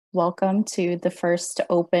Welcome to the first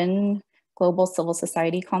open global civil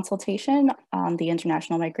society consultation on the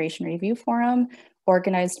International Migration Review Forum,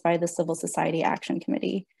 organized by the Civil Society Action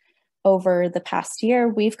Committee. Over the past year,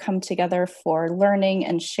 we've come together for learning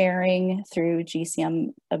and sharing through GCM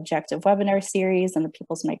Objective webinar series and the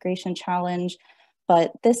People's Migration Challenge.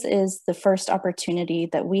 But this is the first opportunity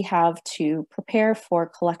that we have to prepare for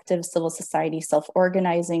collective civil society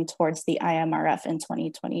self-organizing towards the IMRF in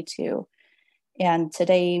 2022. And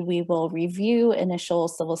today we will review initial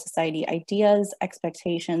civil society ideas,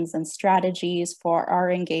 expectations, and strategies for our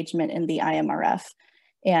engagement in the IMRF.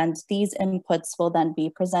 And these inputs will then be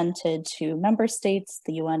presented to member states,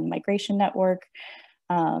 the UN Migration Network,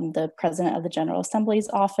 the President of the General Assembly's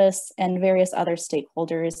office, and various other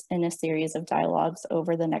stakeholders in a series of dialogues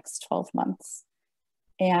over the next 12 months.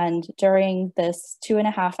 And during this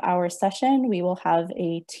 2.5-hour session, we will have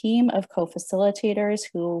a team of co-facilitators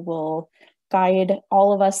who will guide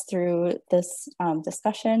all of us through this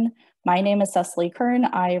discussion. My name is Cecily Kern.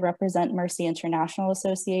 I represent Mercy International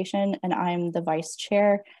Association, and I'm the vice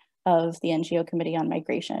chair of the NGO Committee on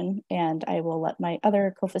Migration. And I will let my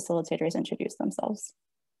other co-facilitators introduce themselves.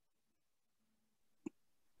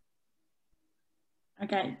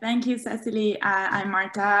 Okay, thank you, Cecily. I'm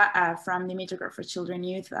Marta from the Major Group for Children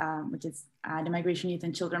Youth, which is the Migration Youth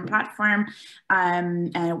and Children platform,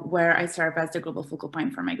 and where I serve as the global focal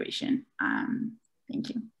point for migration. Thank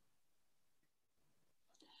you.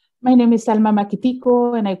 My name is Alma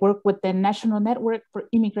Makitiko, and I work with the National Network for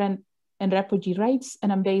Immigrant and Refugee Rights,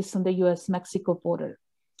 and I'm based on the US-Mexico border.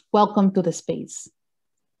 Welcome to the space.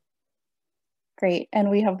 Great, and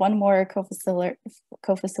we have one more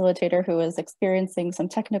co-facilitator who is experiencing some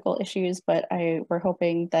technical issues, but we're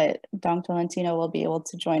hoping that Don Tolentino will be able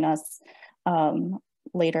to join us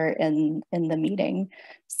later in the meeting.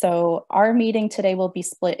 So our meeting today will be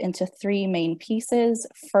split into 3 main pieces.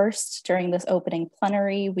 First, during this opening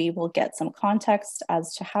plenary, we will get some context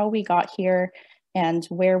as to how we got here and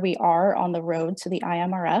where we are on the road to the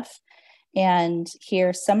IMRF, and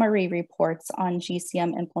hear summary reports on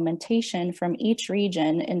GCM implementation from each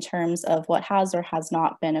region in terms of what has or has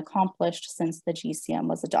not been accomplished since the GCM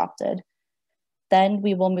was adopted. Then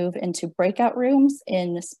we will move into breakout rooms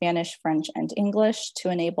in Spanish, French, and English to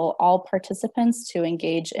enable all participants to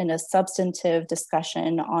engage in a substantive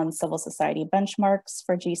discussion on civil society benchmarks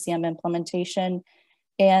for GCM implementation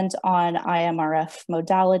and on IMRF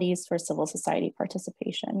modalities for civil society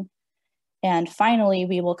participation. And finally,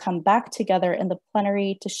 we will come back together in the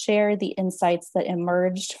plenary to share the insights that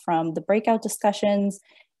emerged from the breakout discussions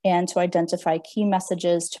and to identify key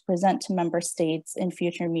messages to present to member states in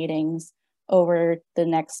future meetings over the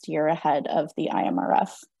next year ahead of the IMRF.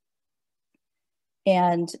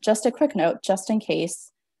 And just a quick note, just in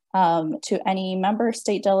case, to any member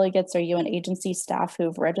state delegates or UN agency staff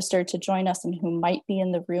who've registered to join us and who might be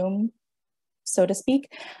in the room, so to speak,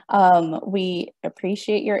 we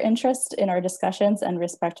appreciate your interest in our discussions and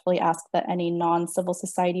respectfully ask that any non-civil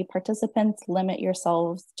society participants limit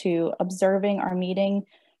yourselves to observing our meeting,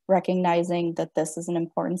 recognizing that this is an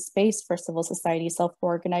important space for civil society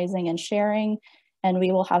self-organizing and sharing, and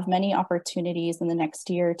we will have many opportunities in the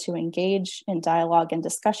next year to engage in dialogue and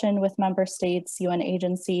discussion with member states, UN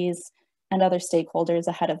agencies, and other stakeholders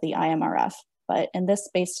ahead of the IMRF. But in this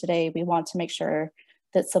space today, we want to make sure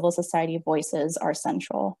that civil society voices are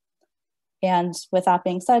central. And with that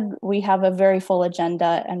being said, we have a very full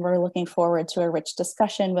agenda and we're looking forward to a rich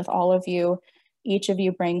discussion with all of you. Each of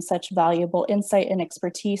you brings such valuable insight and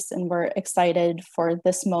expertise, and we're excited for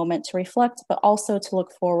this moment to reflect, but also to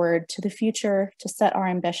look forward to the future, to set our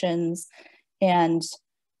ambitions, and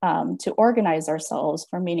to organize ourselves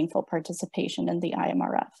for meaningful participation in the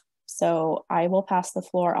IMRF. So I will pass the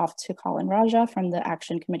floor off to Colin Raja from the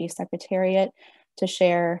Action Committee Secretariat to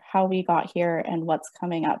share how we got here and what's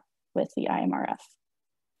coming up with the IMRF.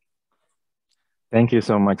 Thank you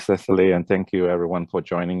so much, Cecily, and thank you everyone for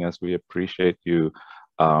joining us. We appreciate you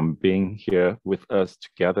being here with us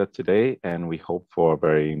together today, and we hope for a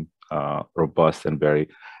very robust and very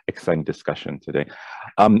exciting discussion today.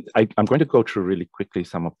 I'm going to go through really quickly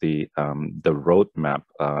some of the roadmap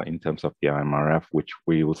in terms of the IMRF, which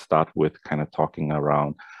we will start with kind of talking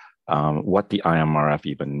around what the IMRF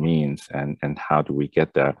even means and how do we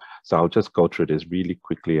get there. So I'll just go through this really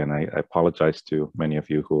quickly, and I apologize to many of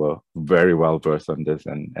you who are very well versed on this,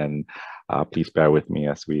 and please bear with me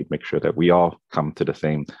as we make sure that we all come to the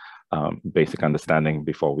same basic understanding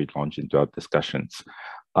before we launch into our discussions.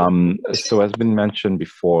 So as been mentioned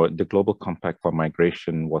before, the Global Compact for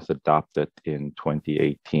Migration was adopted in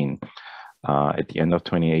 2018, at the end of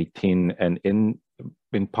 2018, and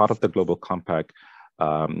in part of the Global Compact,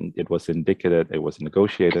 it was indicated, it was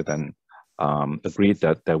negotiated and agreed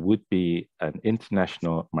that there would be an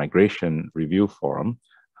international migration review forum.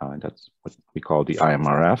 That's what we call the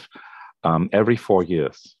IMRF, every 4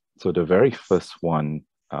 years. So the very first one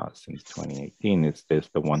since 2018 is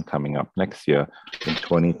the one coming up next year in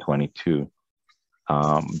 2022.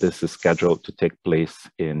 This is scheduled to take place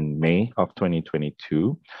in May of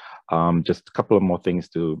 2022. Just a couple of more things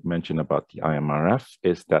to mention about the IMRF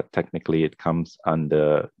is that technically it comes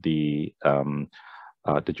under the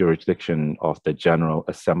jurisdiction of the General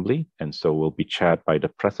Assembly, and so will be chaired by the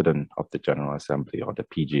President of the General Assembly, or the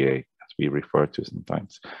PGA, as we refer to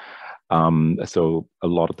sometimes. So a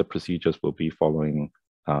lot of the procedures will be following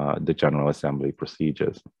the General Assembly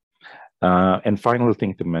procedures. And final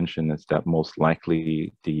thing to mention is that most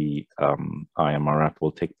likely the IMRF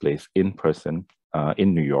will take place in person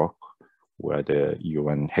in New York, where the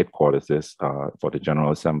UN headquarters is for the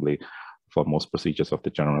General Assembly, for most procedures of the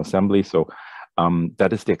General Assembly. So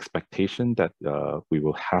that is the expectation, that we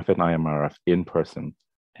will have an IMRF in person.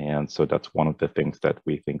 And so that's one of the things that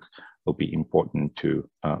we think will be important to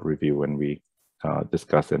review when we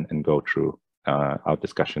discuss and go through our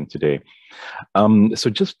discussion today. So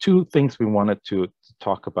just two things we wanted to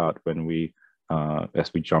talk about when we,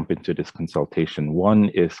 as we jump into this consultation. One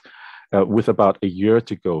is with about a year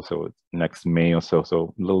to go, so next May or so,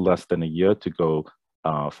 so a little less than a year to go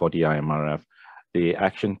for the IMRF, the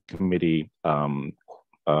Action Committee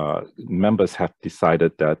members have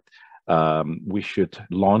decided that we should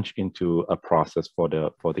launch into a process for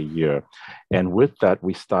the year. And with that,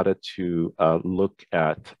 we started to look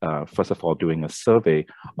at, first of all, doing a survey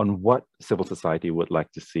on what civil society would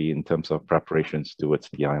like to see in terms of preparations towards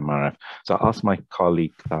the IMRF. So I'll ask my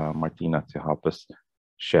colleague, Martina, to help us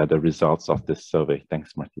share the results of this survey.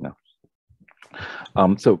 Thanks, Martina.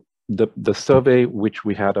 So the survey, which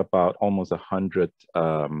we had about almost 100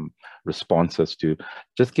 responses to,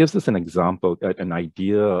 just gives us an example, an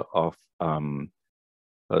idea of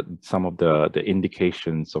some of the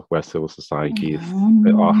indications of where civil society is,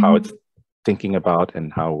 or how it's thinking about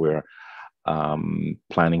and how we're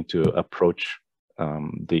planning to approach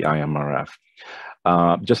the IMRF.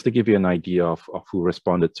 Just to give you an idea of who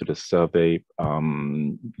responded to the survey,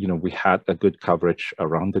 you know, we had a good coverage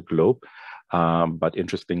around the globe. But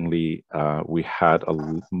interestingly, we had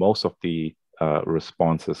most of the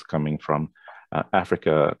responses coming from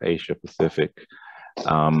Africa, Asia Pacific,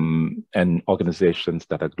 and organizations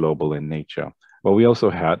that are global in nature. But we also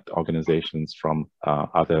had organizations from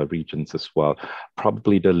other regions as well.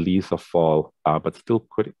 Probably the least of all, but still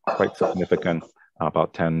quite significant,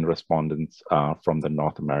 about 10 respondents from the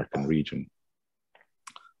North American region.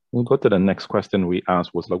 We'll go to the next question we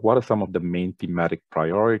asked was, like, what are some of the main thematic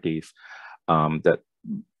priorities that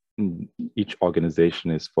each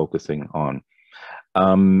organization is focusing on?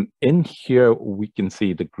 In here, we can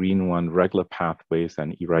see the green one, regular pathways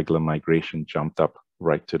and irregular migration, jumped up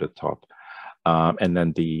right to the top. And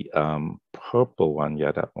then the purple one,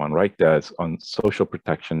 yeah, that one right there, is on social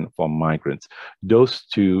protection for migrants. Those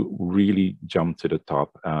two really jump to the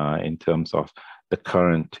top in terms of the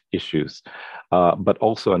current issues, but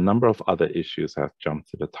also a number of other issues have jumped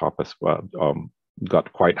to the top as well,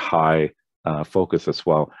 got quite high focus as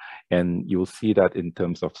well. And you'll see that in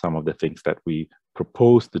terms of some of the things that we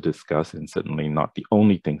propose to discuss, and certainly not the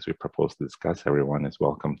only things we propose to discuss. Everyone is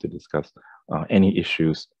welcome to discuss any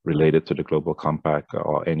issues related to the Global Compact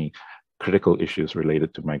or any critical issues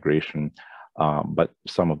related to migration. But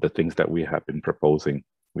some of the things that we have been proposing,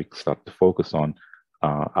 we start to focus on,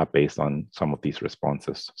 are based on some of these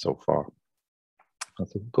responses so far.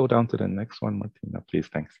 So go down to the next one, Martina, please,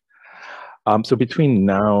 thanks. So between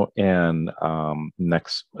now and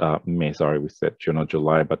next May, sorry, we said June or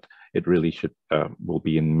July, but it really will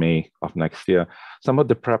be in May of next year. Some of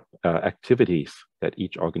the prep activities that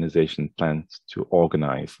each organization plans to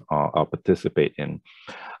organize or participate in.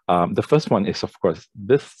 The first one is, of course,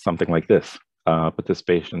 something like this,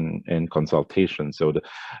 participation in consultation.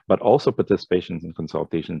 But also participations in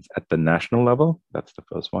consultations at the national level, that's the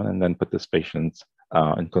first one, and then participations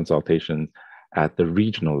in consultations at the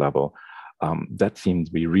regional level. That seems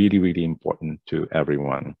to be really, really important to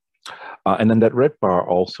everyone. And then that red bar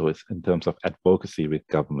also is in terms of advocacy with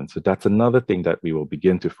government. So that's another thing that we will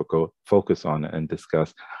begin to focus on and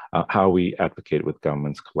discuss, how we advocate with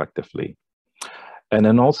governments collectively. And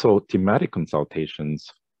then also thematic consultations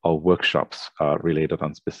or workshops related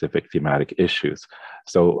on specific thematic issues.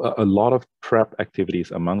 So a lot of prep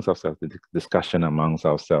activities amongst ourselves, the discussion amongst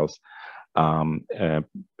ourselves,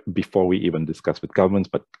 before we even discuss with governments,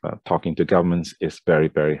 but talking to governments is very,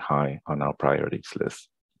 very high on our priorities list.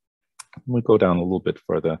 We'll go down a little bit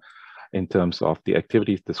further. in terms of the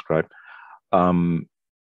activities described,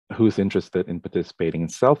 who's interested in participating in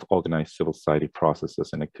self-organized civil society processes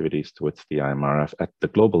and activities towards the IMRF at the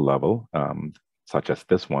global level, such as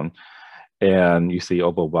this one. And you see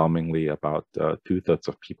overwhelmingly about 2/3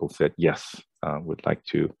 of people said yes, would like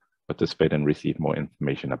to participate and receive more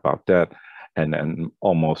information about that. And then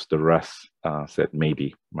almost the rest said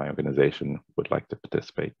maybe my organization would like to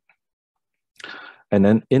participate. And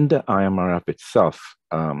then in the IMRF itself,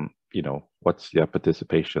 what's their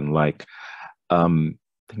participation like? I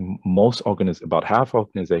think about half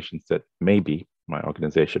organizations said maybe my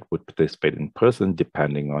organization would participate in person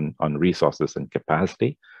depending on resources and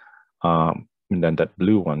capacity. And then that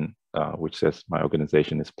blue one, which says my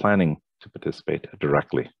organization is planning to participate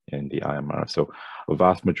directly in the IMRF. So a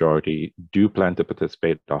vast majority do plan to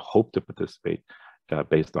participate or hope to participate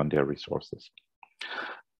based on their resources.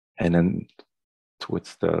 And then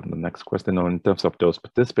towards the next question, in terms of those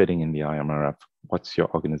participating in the IMRF, what's your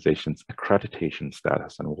organization's accreditation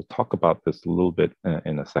status? And we'll talk about this a little bit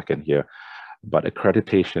in a second here, but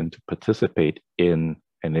accreditation to participate in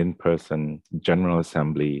an in-person General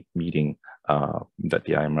Assembly meeting that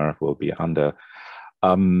the IMRF will be under.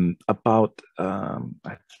 I'd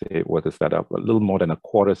say, what is that? A little more than a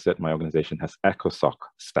quarter said my organization has ECOSOC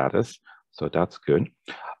status. So that's good.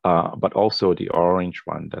 But also the orange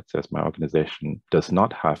one that says my organization does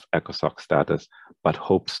not have ECOSOC status, but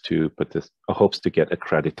hopes to get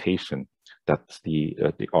accreditation. That's the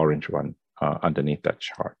orange one underneath that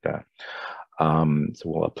chart there. So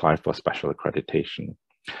we'll apply for special accreditation.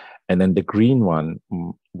 And then the green one,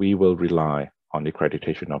 we will rely on the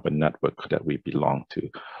accreditation of a network that we belong to.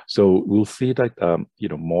 So we'll see that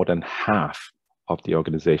more than half of the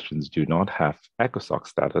organizations do not have ECOSOC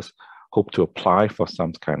status, hope to apply for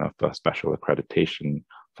some kind of special accreditation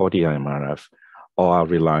for the IMRF, or are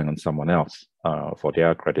relying on someone else for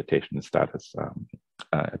their accreditation status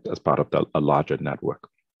as part of a larger network.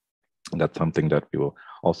 And that's something that we will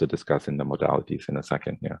also discuss in the modalities in a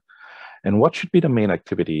second here. And what should be the main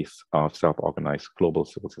activities of self-organized global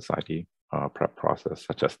civil society prep process,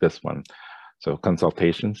 such as this one? So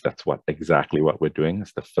consultations, that's exactly what we're doing.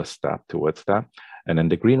 It's the first step towards that. And then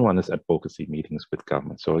the green one is advocacy meetings with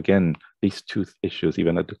government. So again, these two issues,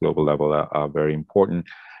 even at the global level, are very important.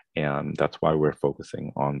 And that's why we're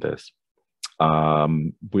focusing on this.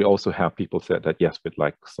 We also have people said that, yes, we'd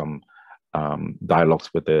like some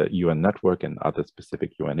dialogues with the UN network and other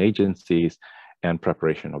specific UN agencies, and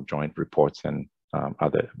preparation of joint reports and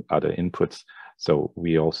other inputs. So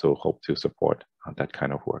we also hope to support that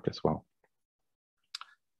kind of work as well.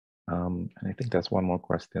 And I think that's one more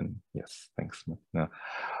question. Yes, thanks.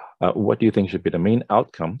 What do you think should be the main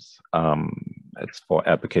outcomes? It's for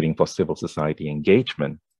advocating for civil society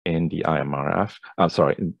engagement in the IMRF.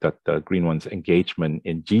 That the green one's engagement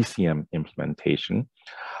in GCM implementation.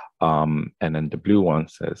 And then the blue one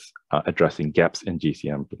says addressing gaps in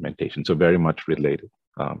GCM implementation. So very much related,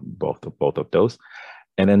 both of those.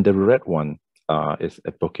 And then the red one is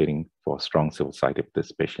advocating for strong civil society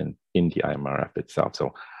participation in the IMRF itself.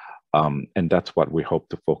 So, and that's what we hope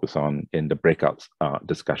to focus on in the breakout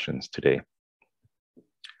discussions today.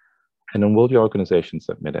 And then will your organization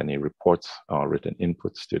submit any reports or written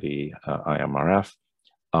inputs to the IMRF?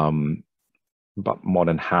 But more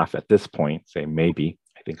than half at this point say maybe.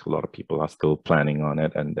 I think a lot of people are still planning on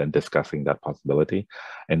it and then discussing that possibility.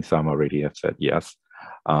 And some already have said yes.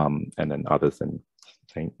 And then others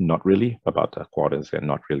saying not really, about a quarter say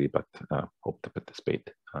not really, but hope to participate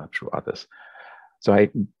through others. So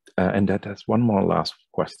and that has one more last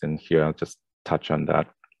question here. I'll just touch on that.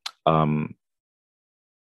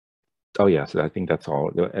 Oh yeah, so I think that's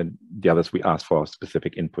all. And the others we asked for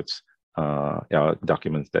specific inputs,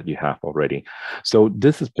 documents that you have already. So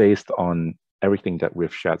this is based on everything that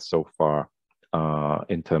we've shared so far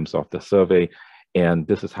in terms of the survey, and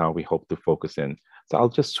this is how we hope to focus in. So I'll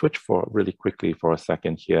just switch really quickly for a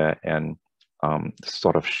second here and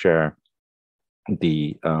sort of share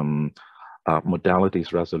the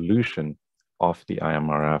modalities resolution of the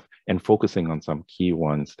IMRF and focusing on some key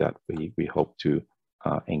ones that we hope to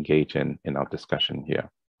engage in our discussion here.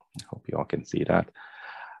 I hope you all can see that.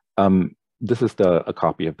 This is a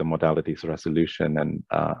copy of the modalities resolution, and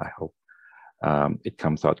I hope it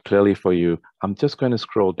comes out clearly for you. I'm just going to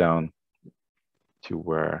scroll down to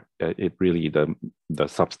where it really, the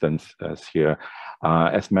substance is here.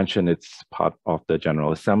 As mentioned, it's part of the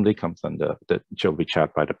General Assembly, comes under the shall be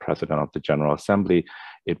chaired by the President of the General Assembly.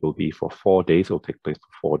 It will be for 4 days. It will take place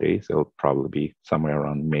for 4 days. It'll probably be somewhere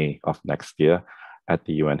around May of next year at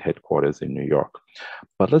the UN headquarters in New York.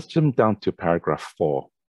 But let's jump down to paragraph 4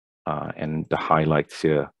 and the highlights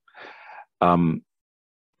here.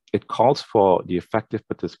 it calls for the effective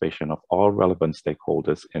participation of all relevant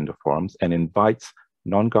stakeholders in the forums and invites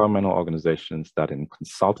non-governmental organizations that in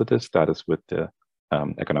consultative status with the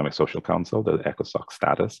Economic Social Council, the ECOSOC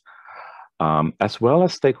status, as well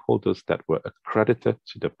as stakeholders that were accredited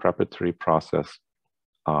to the preparatory process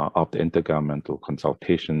of the intergovernmental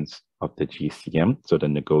consultations of the GCM, so the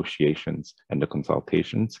negotiations and the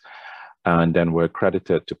consultations, and then were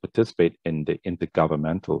accredited to participate in the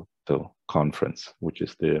intergovernmental conference, which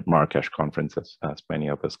is the Marrakesh conference, as many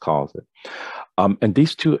of us call it. And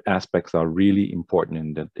these two aspects are really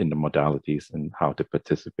important in the modalities and how to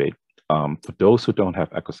participate. For those who don't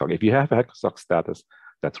have ECOSOC, if you have ECOSOC status,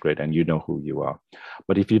 that's great, and you know who you are.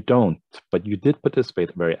 But if you don't, but you did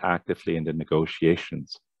participate very actively in the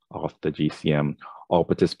negotiations of the GCM or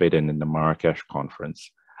participated in the Marrakesh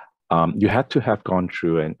conference, you had to have gone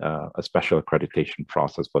through a special accreditation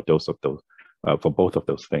process for for both of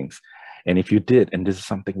those things. And if you did, and this is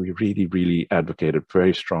something we really, really advocated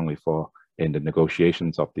very strongly for in the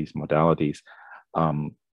negotiations of these modalities,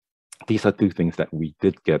 these are two things that we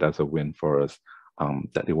did get as a win for us,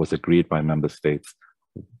 that it was agreed by member states.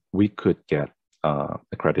 We could get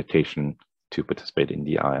accreditation to participate in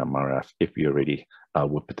the IMRF if we already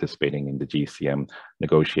were participating in the GCM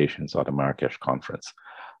negotiations or the Marrakesh conference.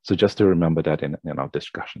 So just to remember that in our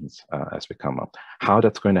discussions as we come up. How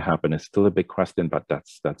that's going to happen is still a big question, but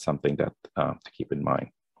that's something that to keep in mind.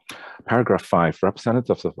 Paragraph 5,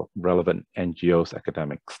 representatives of relevant NGOs,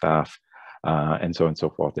 academic staff, and so on and so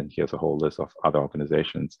forth. And here's a whole list of other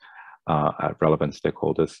organizations, relevant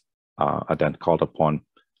stakeholders are then called upon.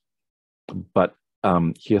 But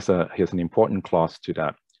here's an important clause to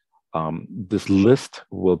that. This list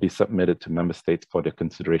will be submitted to member states for their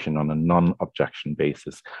consideration on a non-objection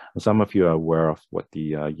basis. And some of you are aware of what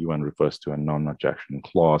the UN refers to a non-objection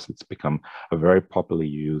clause. It's become a very popularly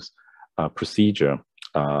used procedure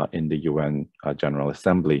in the UN General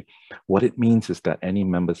Assembly. What it means is that any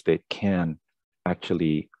member state can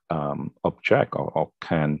actually object or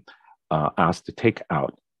can ask to take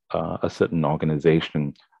out a certain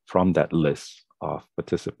organization from that list of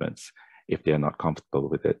participants if they're not comfortable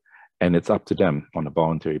with it. And it's up to them on a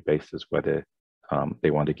voluntary basis whether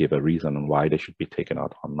they want to give a reason on why they should be taken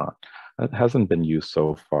out or not. It hasn't been used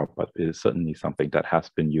so far, but it is certainly something that has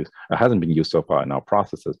been used. It hasn't been used so far in our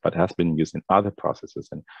processes, but has been used in other processes.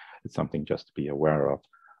 And it's something just to be aware of,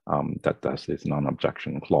 that there's this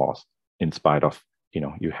non-objection clause in spite of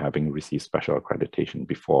you having received special accreditation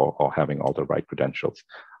before or having all the right credentials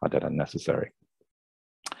that are necessary.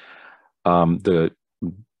 The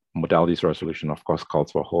modalities resolution, of course,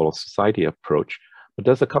 calls for a whole of society approach, but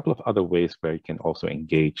there's a couple of other ways where you can also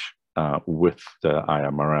engage with the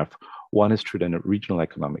IMRF. One is through the Regional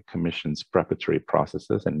Economic Commission's preparatory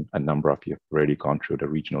processes, and a number of you have already gone through the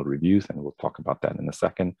regional reviews, and we'll talk about that in a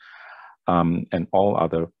second. And all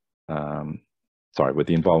other, with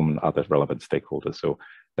the involvement of other relevant stakeholders. So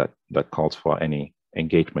that calls for any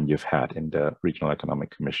engagement you've had in the Regional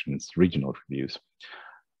Economic Commission's regional reviews.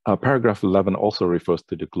 Paragraph 11 also refers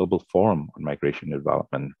to the Global Forum on Migration and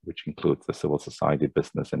Development, which includes the civil society,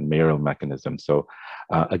 business, and mayoral mechanisms. So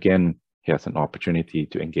again, here's an opportunity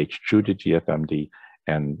to engage through the GFMD,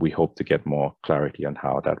 and we hope to get more clarity on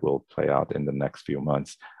how that will play out in the next few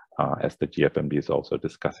months as the GFMD is also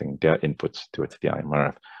discussing their inputs towards the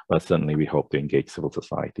IMRF. But certainly we hope to engage civil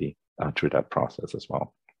society through that process as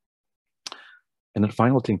well. And the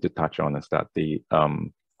final thing to touch on is that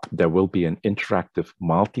there will be an interactive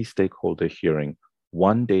multi-stakeholder hearing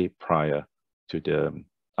 1 day prior to the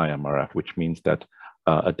IMRF, which means that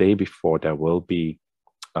a day before there will be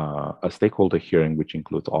a stakeholder hearing, which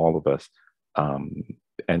includes all of us.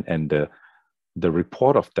 And the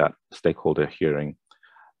report of that stakeholder hearing,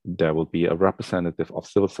 there will be a representative of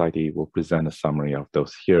civil society will present a summary of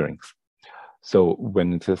those hearings. So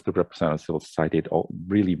when it says the representative of civil society, it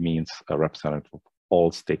really means a representative of all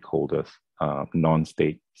stakeholders,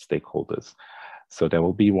 non-state stakeholders. So there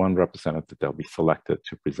will be one representative that will be selected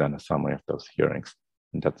to present a summary of those hearings.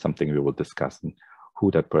 And that's something we will discuss, and who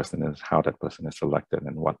that person is, how that person is selected,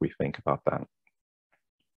 and what we think about that.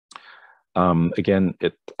 Again,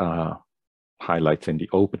 it highlights in the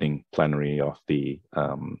opening plenary of the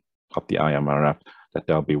IMRF that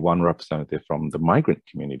there'll be one representative from the migrant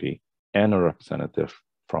community and a representative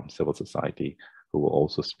from civil society who will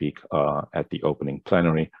also speak at the opening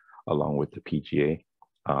plenary, along with the PGA,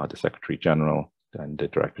 the Secretary General, and the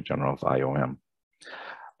Director General of IOM.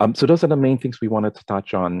 So those are the main things we wanted to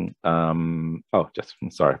touch on.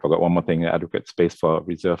 Sorry, I forgot one more thing, adequate space for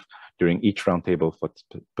reserve during each roundtable for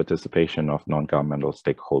participation of non-governmental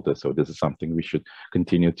stakeholders. So this is something we should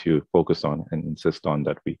continue to focus on and insist on,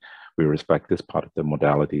 that we we respect this part of the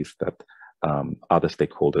modalities that other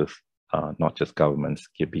stakeholders, not just governments,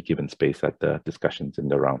 be given space at the discussions in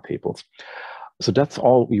the roundtables. So that's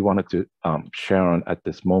all we wanted to share on at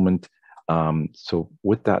this moment. So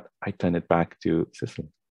with that, I turn it back to Cicely.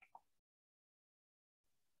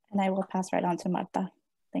 And I will pass right on to Marta.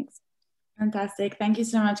 Thanks. Fantastic. Thank you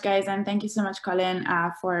so much, guys. And thank you so much, Colin,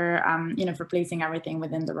 for placing everything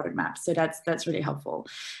within the roadmap. So that's really helpful.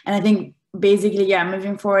 And I think basically, yeah,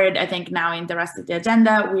 moving forward, I think now in the rest of the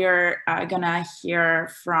agenda, we're gonna hear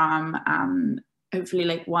from hopefully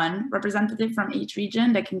like one representative from each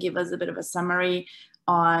region that can give us a bit of a summary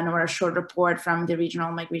on, or a short report from the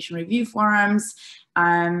regional migration review forums.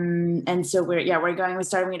 And so we're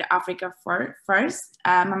starting with Africa first.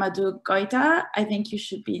 Mamadou Goita, I think you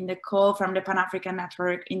should be in the call from the Pan-African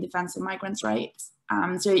Network in Defense of Migrants' Rights.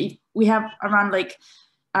 So if we have around like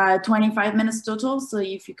 25 minutes total. So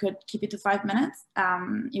if you could keep it to 5 minutes,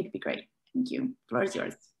 it would be great. Thank you. The floor is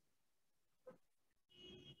yours.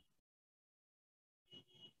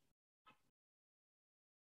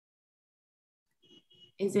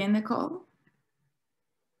 Is he in the call?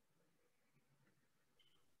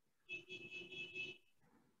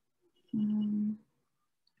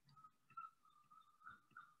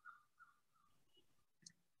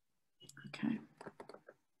 Okay.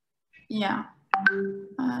 Yeah.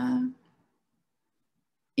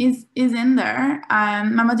 Is in there.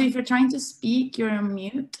 Mamadou, if you're trying to speak, you're on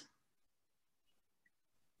mute.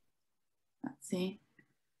 Let's see.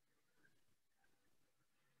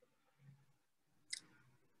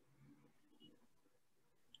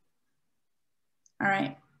 All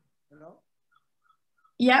right. Hello?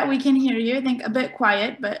 Yeah, we can hear you. I think a bit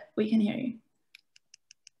quiet, but we can hear you.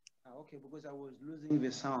 Okay, because I was losing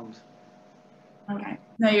the sound. Okay.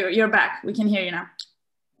 No, you're back. We can hear you now.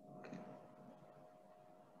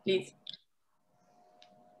 Please.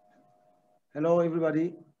 Hello,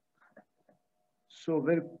 everybody. So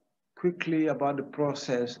very quickly about the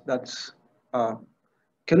process that's, can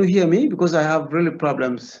you hear me? Because I have really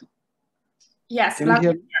problems. Yes,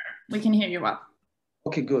 we can hear you well.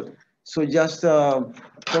 Okay, good. So just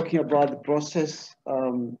talking about the process,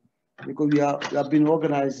 because we have been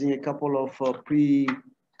organizing a couple of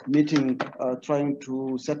pre-meeting, trying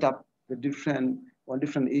to set up the different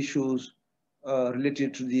issues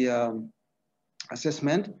related to the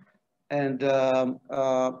assessment, and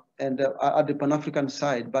at the Pan-African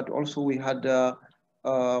side, but also we had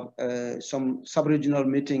some sub-regional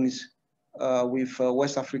meetings with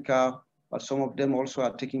West Africa, but some of them also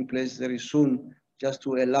are taking place very soon, just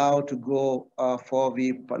to allow to go for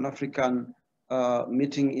the Pan-African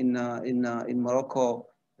meeting in Morocco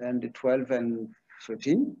and the 12 and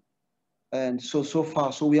 13. And so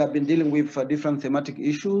far, we have been dealing with different thematic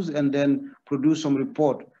issues and then produce some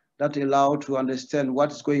report that allow to understand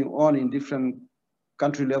what's going on in different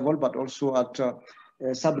country level, but also at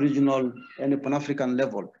sub-regional and the Pan-African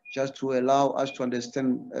level, just to allow us to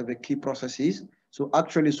understand the key processes. So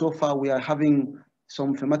actually, so far, we are having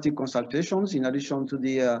some thematic consultations in addition to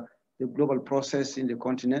the global process in the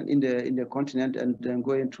continent, in the continent, and then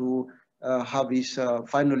going to have this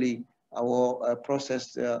finally our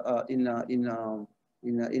process in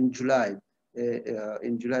July,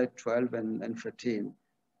 in July 12 and 13.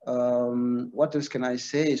 What else can I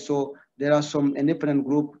say? So there are some independent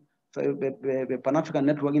group, the Pan-African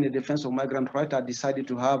Network in the Defense of Migrant Rights decided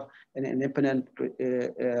to have an independent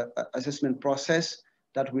assessment process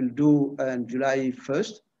that we'll do on July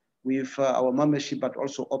 1st with our membership, but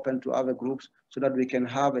also open to other groups so that we can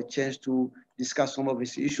have a chance to discuss some of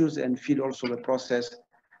these issues and feed also the process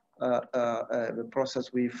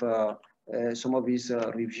with some of these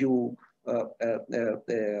review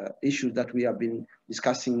issues that we have been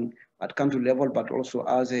discussing at country level, but also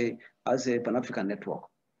as a Pan-African network.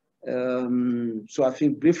 So I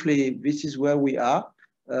think briefly, this is where we are.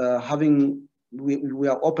 We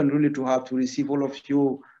are open really to receive all of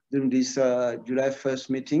you during this July 1st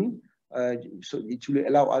meeting. So it will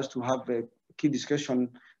allow us to have a key discussion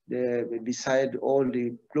beside all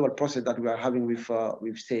the global process that we are having with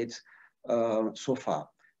states so far.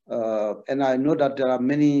 And I know that there are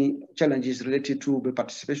many challenges related to the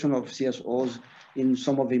participation of CSOs in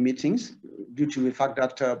some of the meetings due to the fact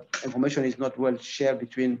that information is not well shared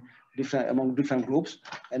among different groups,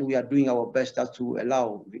 and we are doing our best to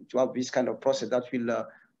allow to have this kind of process that will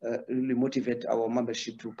really motivate our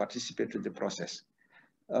membership to participate in the process.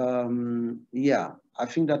 Yeah, I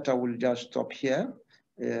think that I will just stop here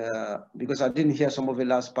because I didn't hear some of the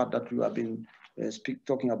last part that you have been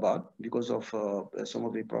talking about because of some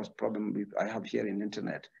of the problem I have here in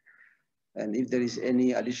internet. And if there is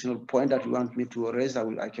any additional point that you want me to raise,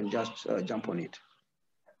 I can just jump on it.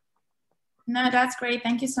 No, that's great.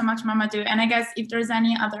 Thank you so much, Mamadou. And I guess if there's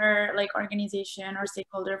any other like organization or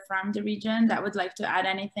stakeholder from the region that would like to add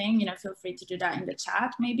anything, feel free to do that in the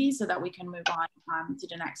chat maybe, so that we can move on to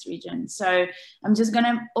the next region. So I'm just going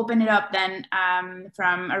to open it up then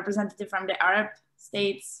from a representative from the Arab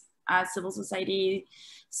states, civil society.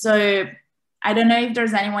 So I don't know if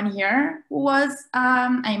there's anyone here who was,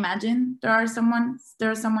 I imagine there's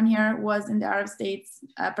someone here who was in the Arab states,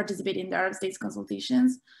 participating in the Arab states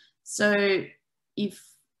consultations. So if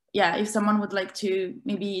someone would like to,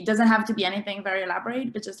 maybe it doesn't have to be anything very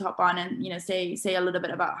elaborate, but just hop on and say a little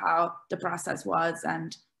bit about how the process was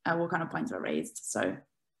and what kind of points were raised. So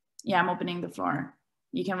yeah, I'm opening the floor.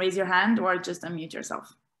 You can raise your hand or just unmute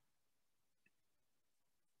yourself.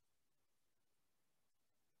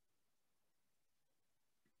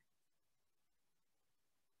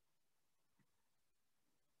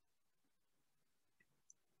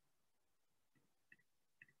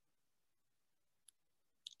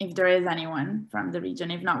 If there is anyone from the region.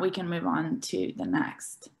 If not, we can move on to the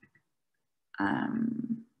next.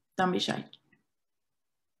 Don't be shy.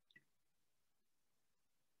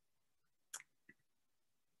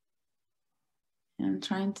 I'm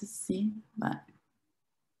trying to see, but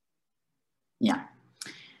yeah.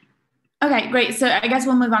 Okay, great. So I guess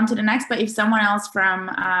we'll move on to the next, but if someone else from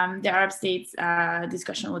the Arab states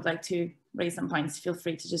discussion would like to raise some points, feel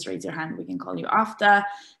free to just raise your hand. We can call you after.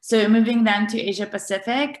 So moving then to Asia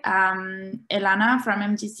Pacific, Elana from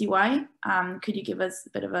MGCY, could you give us a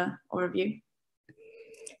bit of an overview?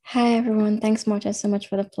 Hi everyone, thanks Marta so much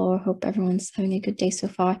for the floor. Hope everyone's having a good day so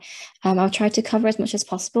far. I'll try to cover as much as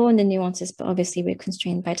possible in the nuances, but obviously we're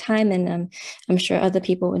constrained by time, and I'm sure other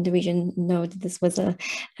people in the region know that this was a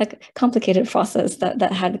complicated process that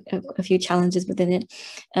had a few challenges within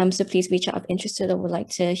it. So please reach out if interested or would like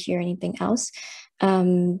to hear anything else.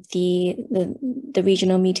 The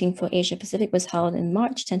regional meeting for Asia Pacific was held in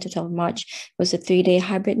March, 10 to 12 March. It was a 3-day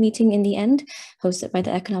hybrid meeting in the end, hosted by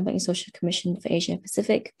the Economic and Social Commission for Asia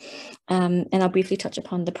Pacific. And I'll briefly touch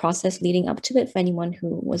upon the process leading up to it for anyone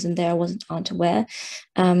who wasn't there, aren't aware.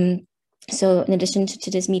 So in addition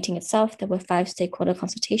to this meeting itself, there were 5 stakeholder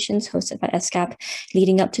consultations hosted by ESCAP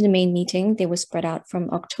leading up to the main meeting. They were spread out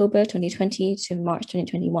from October 2020 to March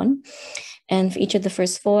 2021. And for each of the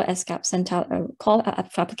first 4, ESCAP sent out a call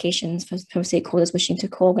for applications for stakeholders wishing to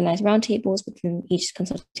co-organize roundtables within each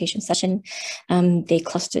consultation session. They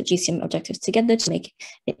clustered GCM objectives together to make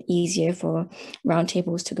it easier for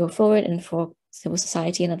roundtables to go forward and for civil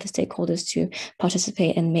society and other stakeholders to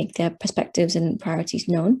participate and make their perspectives and priorities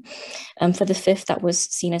known. For the 5th, that was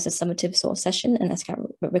seen as a summative sort of session, and ESCAP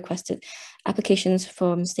requested applications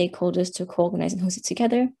from stakeholders to co-organize and host it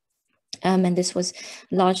together. And this was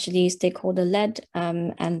largely stakeholder-led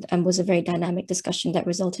and was a very dynamic discussion that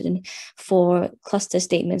resulted in 4 cluster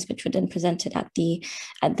statements, which were then presented at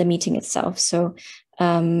the meeting itself. So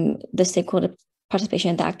the stakeholder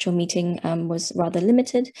participation at the actual meeting was rather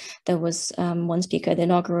limited. There was 1 speaker at the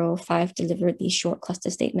inaugural, 5 delivered these short cluster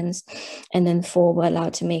statements, and then 4 were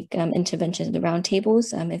allowed to make interventions at the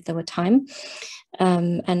roundtables if there were time.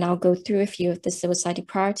 And I'll go through a few of the civil society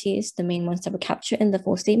priorities, the main ones that were captured in the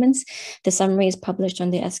 4 statements. The summary is published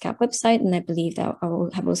on the ESCAP website, and I believe that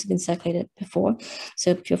have also been circulated before.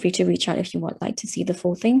 So feel free to reach out if you would like to see the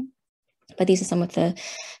full thing. But these are some of the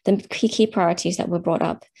key priorities that were brought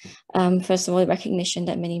up. First of all, the recognition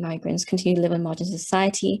that many migrants continue to live on margins of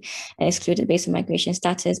society and excluded based on migration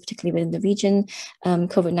status, particularly within the region.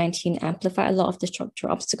 COVID-19 amplified a lot of the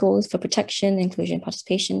structural obstacles for protection, inclusion, and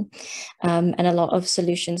participation. And a lot of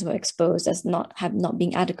solutions were exposed as not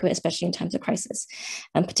being adequate, especially in times of crisis,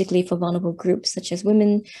 and particularly for vulnerable groups such as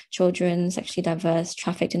women, children, sexually diverse,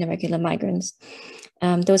 trafficked, and irregular migrants.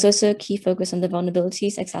 There was also a key focus on the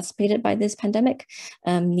vulnerabilities exacerbated by this pandemic,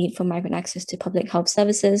 need for migrant access to public health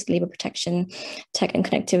services, labor protection, tech and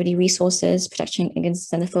connectivity resources, protection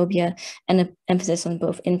against xenophobia, and an emphasis on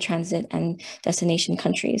both in-transit and destination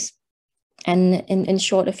countries. And in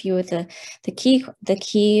short, a few of the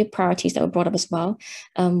key priorities that were brought up as well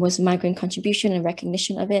was migrant contribution and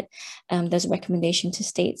recognition of it. There's a recommendation to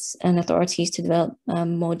states and authorities to develop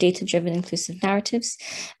more data-driven inclusive narratives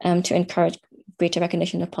to encourage greater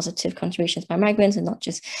recognition of positive contributions by migrants and not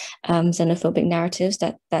just xenophobic narratives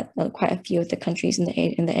that quite a few of the countries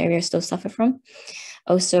in the area still suffer from.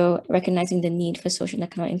 Also recognizing the need for social and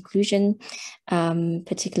economic inclusion,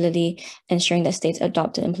 particularly ensuring that states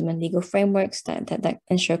adopt and implement legal frameworks that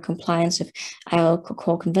ensure compliance with ILO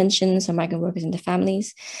core conventions on migrant workers and their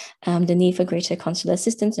families, the need for greater consular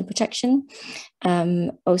assistance and protection,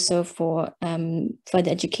 also for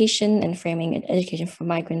further education and framing education for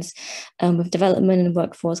migrants with development and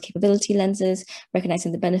workforce capability lenses,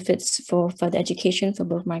 recognizing the benefits for further education for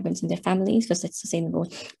both migrants and their families for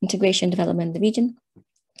sustainable integration and development in the region.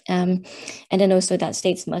 And then also that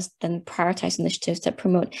states must then prioritize initiatives that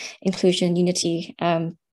promote inclusion and unity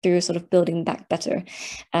through sort of building back better.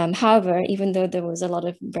 However, even though there was a lot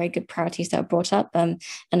of very good priorities that were brought up and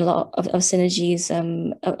a lot of synergies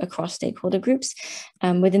across stakeholder groups,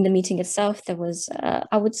 within the meeting itself, there was,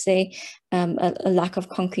 I would say, a lack of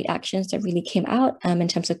concrete actions that really came out in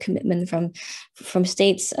terms of commitment from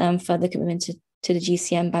states, further commitment to the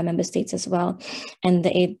GCM by member states as well. And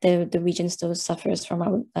the region still suffers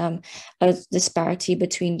from a disparity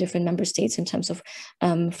between different member states in terms of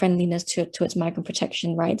friendliness towards migrant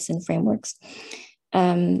protection rights and frameworks.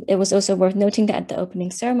 It was also worth noting that at the opening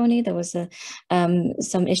ceremony, there was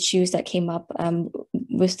some issues that came up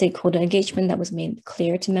with stakeholder engagement that was made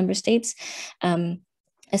clear to member states.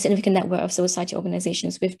 A significant network of civil society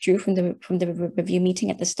organizations withdrew from the review meeting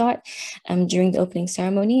at the start during the opening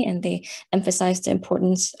ceremony, and they emphasized the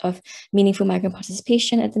importance of meaningful migrant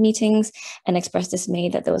participation at the meetings and expressed dismay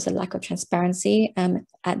that there was a lack of transparency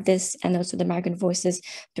at this and also the migrant voices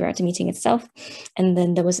throughout the meeting itself. And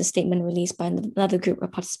then there was a statement released by another group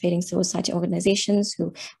of participating civil society organizations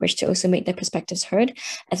who wished to also make their perspectives heard,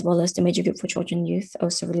 as well as the major group for children and youth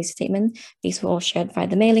also released a statement. These were all shared via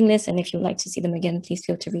the mailing list, and if you'd like to see them again, please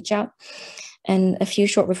feel to reach out. And a few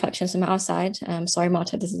short reflections from our side. Sorry,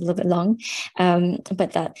 Marta, this is a little bit long,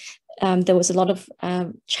 but that there was a lot of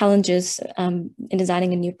challenges in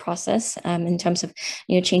designing a new process in terms of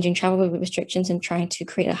changing travel restrictions and trying to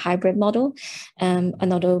create a hybrid model. And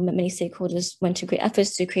although many stakeholders went to great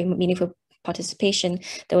efforts to create meaningful participation,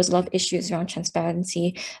 there was a lot of issues around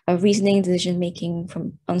transparency, reasoning, decision making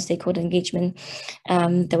on stakeholder engagement.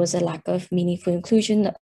 There was a lack of meaningful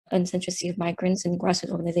inclusion and centricity of migrants and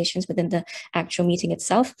grassroots organizations within the actual meeting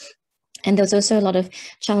itself. And there was also a lot of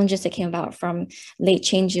challenges that came about from late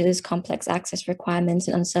changes, complex access requirements,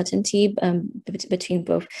 and uncertainty between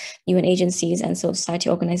both UN agencies and civil society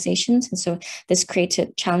organizations. And so this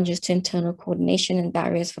created challenges to internal coordination and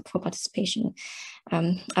barriers for participation.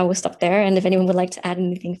 I will stop there. And if anyone would like to add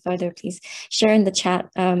anything further, please share in the chat.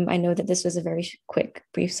 I know that this was a very quick,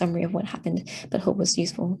 brief summary of what happened, but hope it was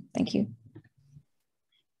useful. Thank you.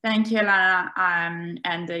 Thank you,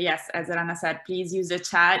 Elana. Yes, as Elana said, please use the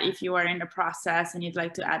chat if you are in the process and you'd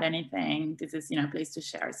like to add anything. This is a place to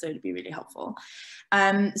share, so it'd be really helpful.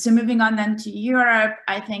 So moving on then to Europe,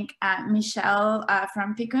 I think Michelle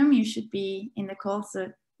from PICUM, you should be in the call.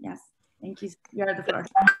 So yes, thank you. You are the floor.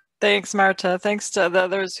 Thanks, Marta. Thanks to the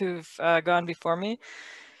others who've gone before me.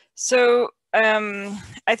 So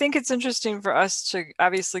I think it's interesting for us to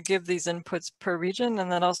obviously give these inputs per region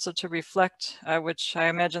and then also to reflect, which I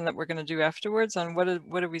imagine that we're going to do afterwards, on what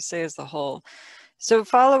do we say as the whole. So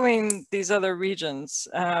following these other regions,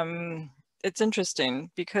 it's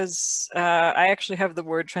interesting because I actually have the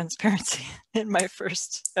word transparency in my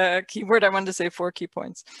first keyword. I wanted to say 4 key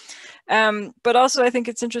points. But also I think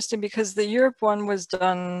it's interesting because the Europe one was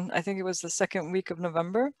done, I think it was the 2nd week of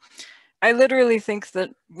November. I literally think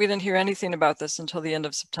that we didn't hear anything about this until the end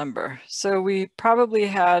of September. So we probably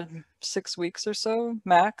had 6 weeks or so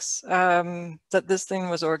max that this thing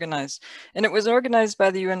was organized. And it was organized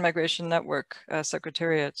by the UN Migration Network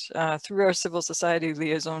Secretariat through our civil society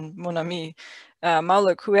liaison, Mon Ami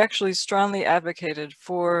Malik, who actually strongly advocated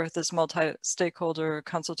for this multi-stakeholder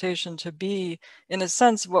consultation to be, in a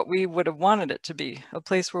sense, what we would have wanted it to be, a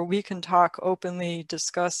place where we can talk openly,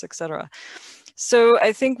 discuss, etc. So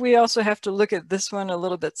I think we also have to look at this one a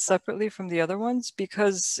little bit separately from the other ones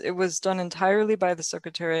because it was done entirely by the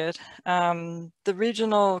Secretariat. The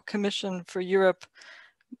Regional Commission for Europe,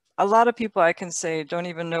 a lot of people I can say don't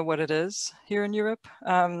even know what it is here in Europe.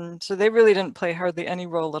 So they really didn't play hardly any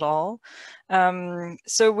role at all.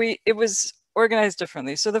 So it was organized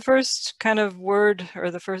differently. So the first kind of word or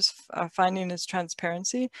the first finding is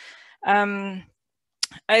transparency.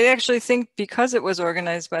 I actually think because it was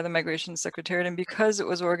organized by the Migration Secretariat and because it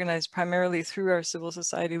was organized primarily through our civil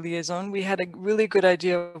society liaison, we had a really good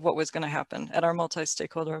idea of what was going to happen at our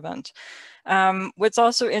multi-stakeholder event. What's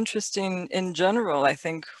also interesting in general, I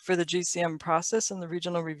think, for the GCM process and the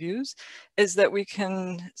regional reviews is that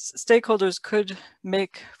stakeholders could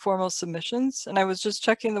make formal submissions. And I was just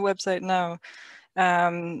checking the website now.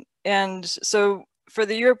 And so for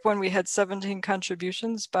the Europe one, we had 17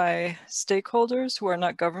 contributions by stakeholders who are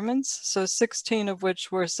not governments. So 16 of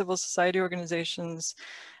which were civil society organizations,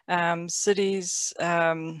 cities,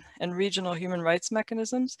 and regional human rights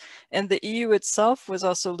mechanisms. And the EU itself was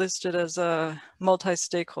also listed as a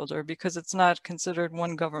multi-stakeholder because it's not considered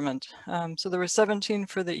one government. So there were 17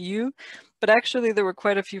 for the EU, but actually there were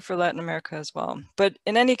quite a few for Latin America as well. But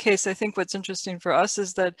in any case, I think what's interesting for us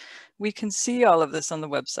is that we can see all of this on the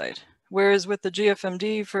website. Whereas with the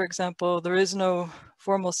GFMD, for example, there is no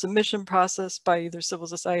formal submission process by either civil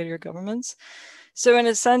society or governments. So in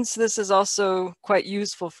a sense, this is also quite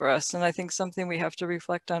useful for us. And I think something we have to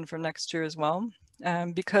reflect on for next year as well.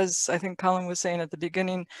 Because I think Colin was saying at the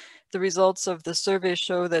beginning, the results of the survey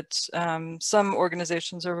show that some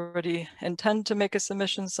organizations already intend to make a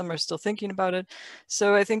submission, some are still thinking about it.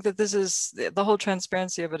 So I think that this is, the whole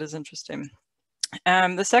transparency of it is interesting.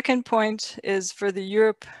 The second point is for the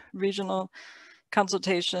Europe regional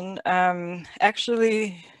consultation.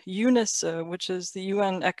 Actually, UNICE, which is the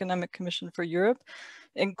UN Economic Commission for Europe,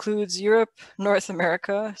 includes Europe, North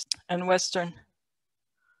America, and Western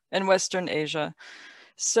Asia.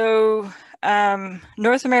 So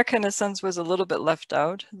North America, in a sense, was a little bit left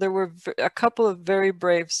out. There were a couple of very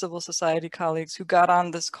brave civil society colleagues who got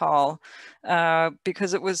on this call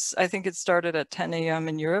because it was, I think it started at 10 a.m.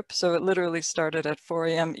 in Europe. So it literally started at 4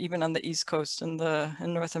 a.m. even on the East Coast in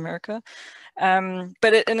North America.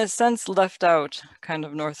 But it, in a sense, left out kind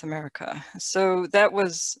of North America. So that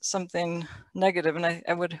was something negative. And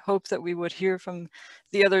I would hope that we would hear from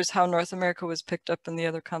the others how North America was picked up in the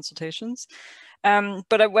other consultations. But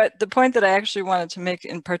the point that I actually wanted to make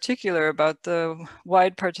in particular about the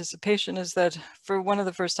wide participation is that for one of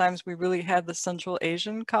the first times we really had the Central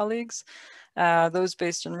Asian colleagues, those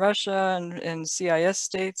based in Russia and in CIS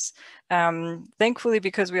states, thankfully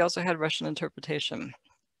because we also had Russian interpretation.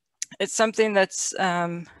 It's something that's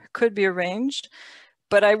could be arranged,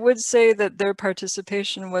 but I would say that their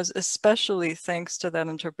participation was especially thanks to that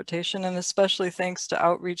interpretation and especially thanks to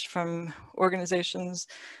outreach from organizations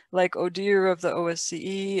like ODIHR of the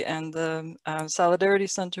OSCE and the Solidarity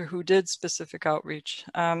Center who did specific outreach.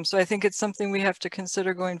 So I think it's something we have to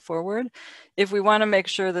consider going forward if we want to make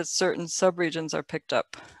sure that certain subregions are picked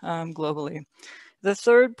up globally. The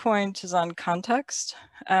third point is on context.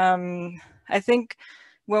 I think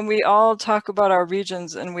when we all talk about our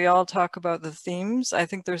regions and we all talk about the themes, I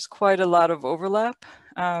think there's quite a lot of overlap.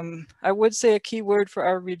 I would say a key word for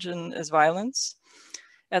our region is violence.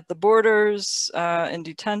 At the borders, in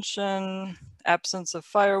detention, absence of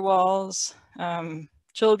firewalls,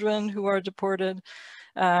 children who are deported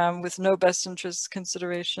with no best interest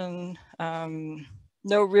consideration,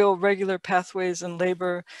 no real regular pathways in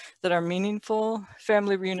labor that are meaningful,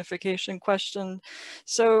 family reunification questioned.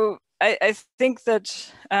 So I think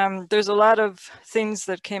that there's a lot of things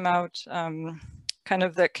that came out kind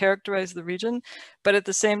of that characterize the region, but at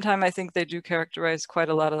the same time, I think they do characterize quite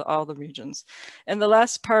a lot of all the regions. And the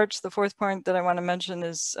last part, the fourth point that I want to mention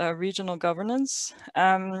is regional governance.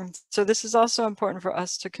 So this is also important for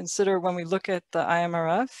us to consider when we look at the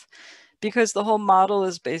IMRF, because the whole model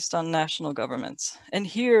is based on national governments. And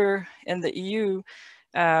here in the EU,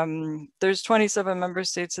 there's 27 member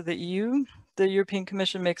states of the EU. The European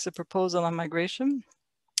Commission makes a proposal on migration.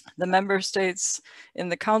 The member states in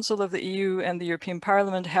the Council of the EU and the European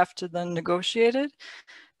Parliament have to then negotiate it.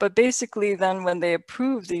 But basically then when they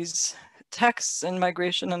approve these texts in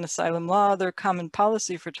migration and asylum law, they're common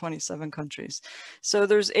policy for 27 countries. So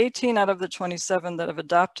there's 18 out of the 27 that have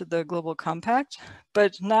adopted the Global Compact.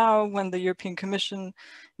 But now when the European Commission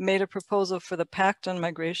made a proposal for the Pact on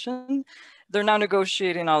Migration, they're now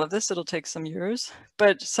negotiating all of this. It'll take some years.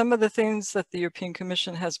 But some of the things that the European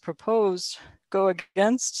Commission has proposed go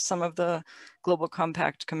against some of the Global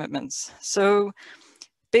Compact commitments. So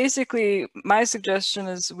basically, my suggestion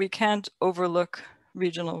is we can't overlook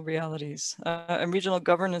regional realities and regional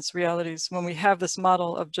governance realities when we have this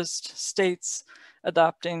model of just states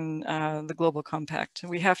adopting the Global Compact.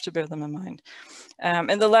 We have to bear them in mind.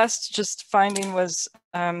 And the last just finding was,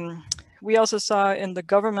 we also saw in the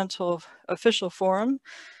governmental official forum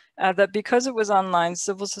that because it was online,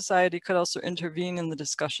 civil society could also intervene in the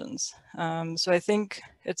discussions. So I think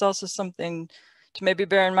it's also something to maybe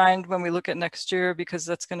bear in mind when we look at next year, because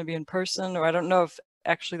that's going to be in person, or I don't know if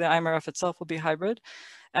actually the IMRF itself will be hybrid.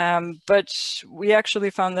 But we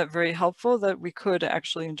actually found that very helpful, that we could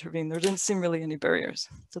actually intervene. There didn't seem really any barriers.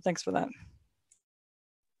 So thanks for that.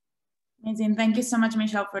 Amazing. Thank you so much,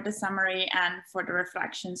 Michelle, for the summary and for the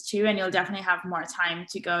reflections too. And you'll definitely have more time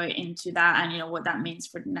to go into that and what that means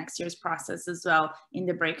for next year's process as well in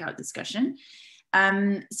the breakout discussion.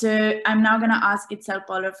 So I'm now going to ask Itzel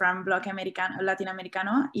Polo from Bloque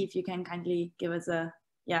Latinoamericano if you can kindly give us a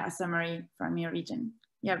summary from your region.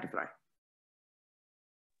 You have the floor.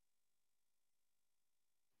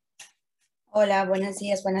 Hola, buenos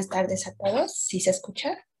días, buenas tardes a todos. ¿Sí se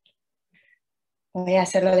escucha? Voy a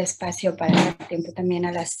hacerlo despacio para dar tiempo también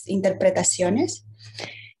a las interpretaciones.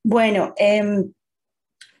 Bueno,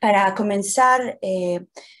 para comenzar,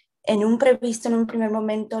 en un primer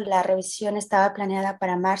momento, la revisión estaba planeada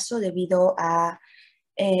para marzo debido a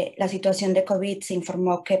la situación de COVID. Se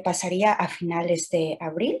informó que pasaría a finales de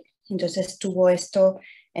abril. Entonces tuvo esto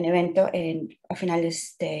en evento a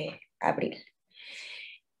finales de abril.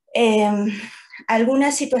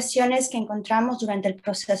 Algunas situaciones que encontramos durante el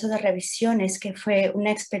proceso de revisión es que fue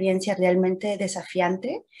una experiencia realmente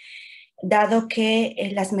desafiante, dado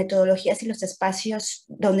que las metodologías y los espacios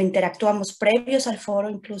donde interactuamos previos al foro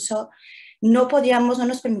incluso no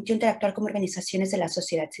nos permitió interactuar como organizaciones de la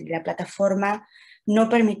sociedad civil. La plataforma no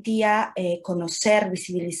permitía conocer,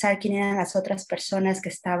 visibilizar quién eran las otras personas que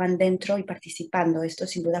estaban dentro y participando. Esto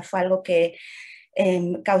sin duda fue algo que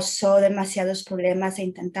causó demasiados problemas e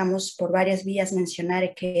intentamos por varias vías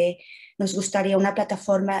mencionar que nos gustaría una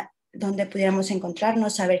plataforma donde pudiéramos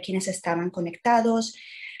encontrarnos, saber quiénes estaban conectados.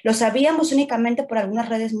 Lo sabíamos únicamente por algunas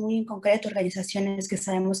redes muy en concreto, organizaciones que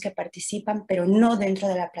sabemos que participan, pero no dentro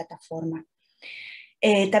de la plataforma.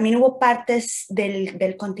 También hubo partes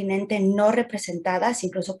del continente no representadas,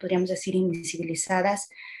 incluso podríamos decir invisibilizadas,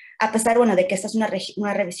 a pesar de que esta es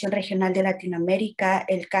una revisión regional de Latinoamérica.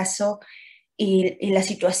 El caso y la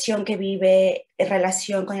situación que vive en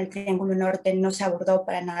relación con el Triángulo Norte no se abordó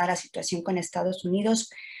para nada la situación con Estados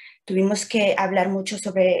Unidos. Tuvimos que hablar mucho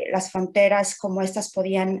sobre las fronteras, cómo estas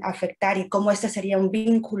podían afectar y cómo este sería un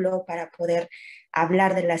vínculo para poder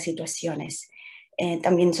hablar de las situaciones.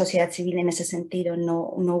 También sociedad civil en ese sentido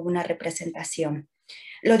no hubo una representación.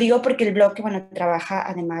 Lo digo porque el bloque trabaja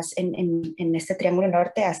además en este Triángulo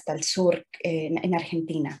Norte hasta el sur, en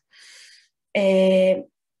Argentina.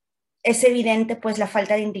 Es evidente pues la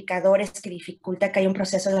falta de indicadores que dificulta que haya un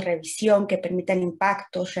proceso de revisión que permitan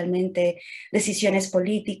impactos, realmente decisiones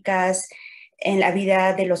políticas en la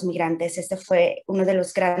vida de los migrantes. Este fue uno de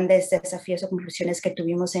los grandes desafíos o conclusiones que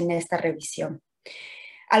tuvimos en esta revisión.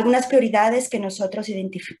 Algunas prioridades que nosotros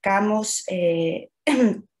identificamos es,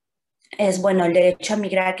 el derecho a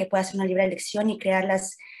migrar, que pueda ser una libre elección y crear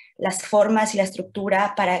las formas y la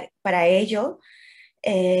estructura para ello,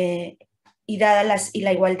 y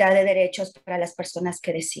la igualdad de derechos para las personas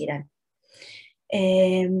que decidan.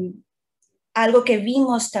 Algo que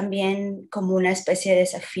vimos también como una especie de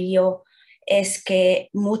desafío es que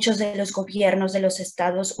muchos de los gobiernos de los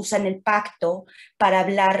estados usan el pacto para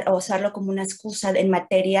hablar o usarlo como una excusa en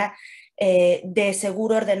materia de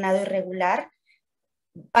seguro, ordenado y regular,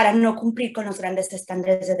 para no cumplir con los grandes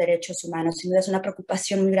estándares de derechos humanos. Sin duda es una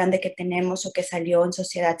preocupación muy grande que tenemos o que salió en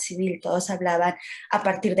sociedad civil. Todos hablaban a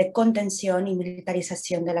partir de contención y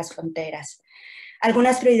militarización de las fronteras.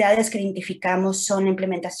 Algunas prioridades que identificamos son la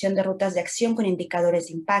implementación de rutas de acción con indicadores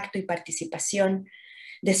de impacto y participación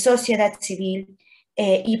de sociedad civil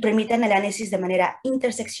y permitan el análisis de manera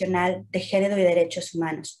interseccional de género y derechos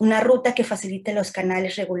humanos. Una ruta que facilite los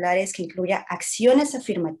canales regulares que incluya acciones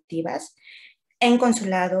afirmativas en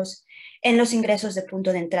consulados, en los ingresos de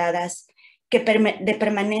punto de entradas, de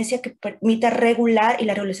permanencia que permita regular y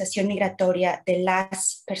la regularización migratoria de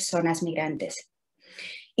las personas migrantes.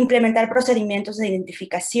 Implementar procedimientos de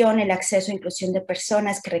identificación, el acceso e inclusión de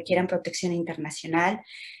personas que requieran protección internacional.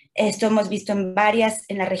 Esto hemos visto en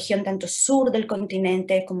la región tanto sur del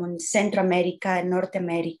continente como en Centroamérica, en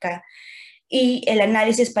Norteamérica, y el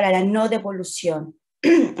análisis para la no devolución.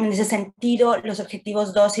 En ese sentido, los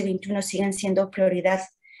objetivos 2 y 21 siguen siendo prioridad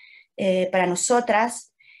para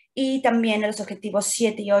nosotras, y también los objetivos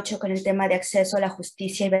 7 y 8 con el tema de acceso a la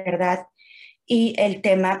justicia y verdad, y el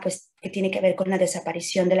tema pues, que tiene que ver con la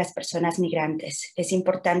desaparición de las personas migrantes. Es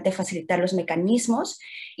importante facilitar los mecanismos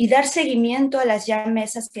y dar seguimiento a las ya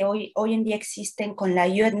mesas que hoy en día existen con la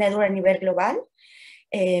Youth Network a nivel global,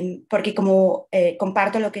 porque como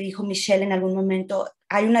comparto lo que dijo Michelle en algún momento,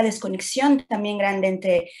 hay una desconexión también grande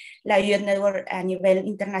entre la Youth Network a nivel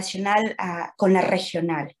internacional con la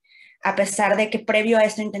regional. A pesar de que previo a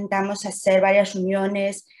esto intentamos hacer varias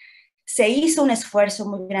reuniones, se hizo un esfuerzo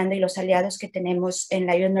muy grande y los aliados que tenemos en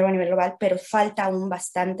la Youth Network a nivel global, pero falta aún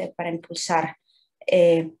bastante para impulsar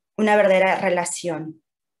una verdadera relación,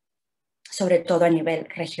 sobre todo a nivel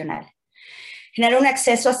regional. Generar un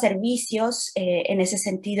acceso a servicios, en ese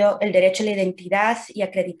sentido, el derecho a la identidad y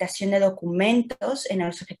acreditación de documentos en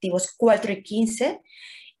los objetivos 4 y 15,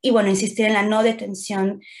 Y bueno, insistir en la no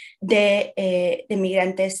detención de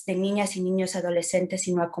migrantes, de niñas y niños adolescentes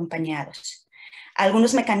y no acompañados.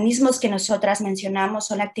 Algunos mecanismos que nosotras mencionamos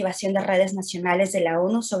son la activación de redes nacionales de la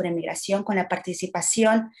ONU sobre migración con la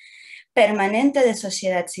participación permanente de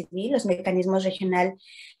sociedad civil, los mecanismos regional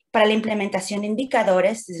para la implementación de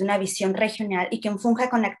indicadores desde una visión regional y que funja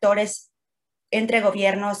con actores entre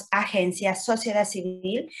gobiernos, agencias, sociedad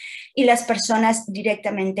civil y las personas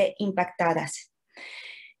directamente impactadas.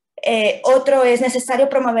 Otro es necesario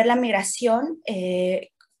promover la migración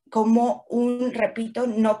como repito,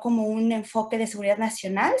 no como un enfoque de seguridad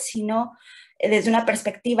nacional, sino desde una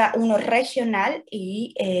perspectiva, regional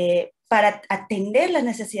y para atender las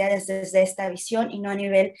necesidades desde esta visión y no a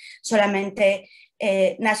nivel solamente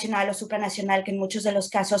nacional o supranacional, que en muchos de los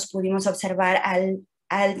casos pudimos observar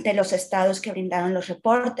de los estados que brindaron los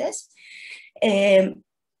reportes.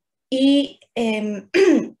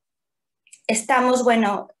 Estamos,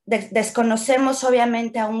 bueno, desconocemos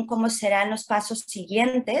obviamente aún cómo serán los pasos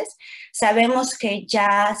siguientes. Sabemos que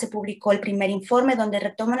ya se publicó el primer informe donde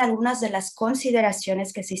retoman algunas de las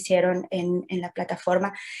consideraciones que se hicieron en la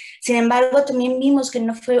plataforma. Sin embargo, también vimos que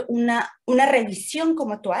no fue una revisión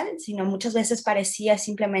como tal, sino muchas veces parecía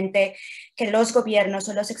simplemente que los gobiernos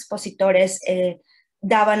o los expositores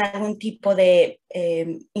daban algún tipo de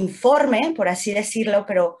informe, por así decirlo,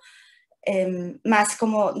 pero más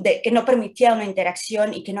como que no permitía una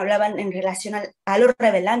interacción y que no hablaban en relación a lo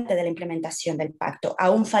relevante de la implementación del pacto.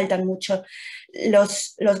 Aún faltan mucho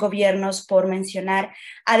los gobiernos por mencionar,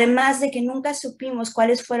 además de que nunca supimos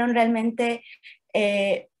cuáles fueron realmente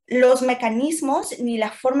los mecanismos ni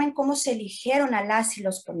la forma en cómo se eligieron a las y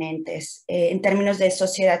los ponentes en términos de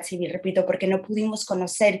sociedad civil, repito, porque no pudimos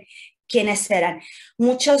conocer quiénes eran.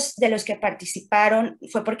 Muchos de los que participaron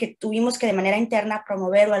fue porque tuvimos que de manera interna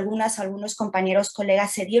promover o algunos compañeros,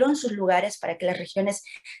 colegas se dieron sus lugares para que las regiones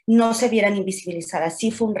no se vieran invisibilizadas.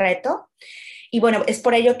 Sí fue un reto. Y bueno, es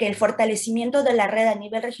por ello que el fortalecimiento de la red a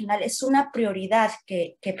nivel regional es una prioridad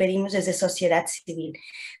que pedimos desde sociedad civil.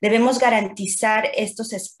 Debemos garantizar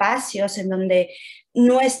estos espacios en donde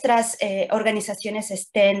nuestras organizaciones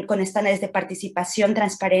estén con estándares de participación,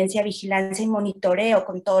 transparencia, vigilancia y monitoreo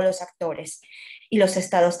con todos los actores y los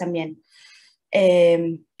estados también.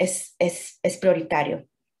 Es prioritario.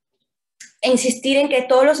 E insistir en que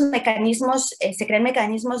todos los mecanismos, se creen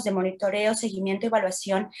mecanismos de monitoreo, seguimiento y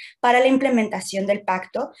evaluación para la implementación del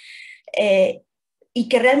pacto y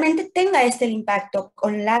que realmente tenga el impacto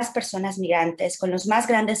con las personas migrantes, con los más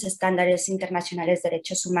grandes estándares internacionales de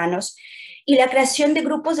derechos humanos y la creación de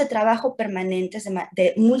grupos de trabajo permanentes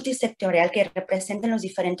de multisectorial que representen los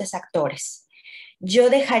diferentes actores. Yo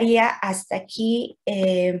dejaría hasta aquí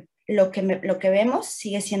lo que vemos,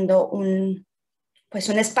 sigue siendo un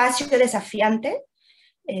espacio desafiante,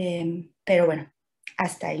 pero bueno,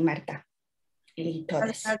 hasta ahí, Marta.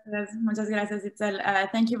 Muchas gracias, Itzel.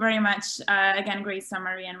 Thank you very much. Again, great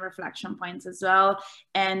summary and reflection points as well.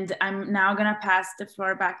 And I'm now going to pass the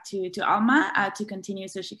floor back to Alma to continue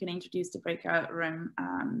so she can introduce the breakout room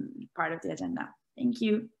part of the agenda. Thank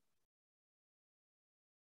you.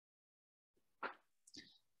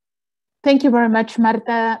 Thank you very much,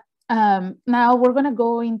 Marta. Now we're going to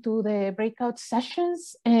go into the breakout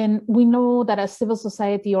sessions, and we know that as civil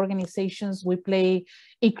society organizations, we play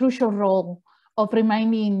a crucial role of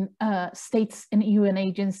reminding states and UN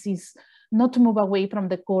agencies not to move away from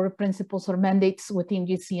the core principles or mandates within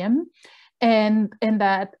GCM, and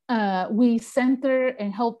that we center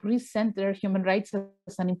and help recenter human rights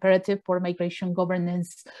as an imperative for migration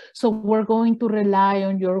governance. So we're going to rely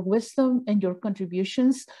on your wisdom and your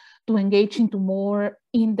contributions to engage into more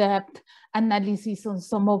in-depth analysis on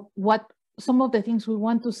some of the things we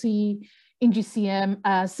want to see in GCM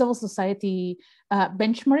as civil society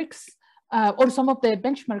benchmarks, or some of the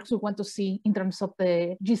benchmarks we want to see in terms of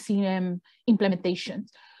the GCM implementation.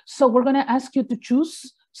 So we're going to ask you to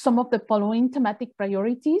choose some of the following thematic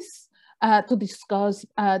priorities to discuss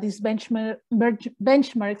these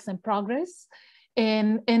benchmarks and progress.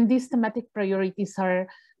 And these thematic priorities are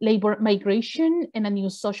labor migration and a new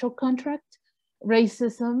social contract,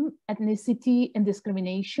 racism, ethnicity and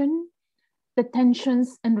discrimination,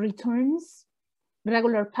 detentions and returns,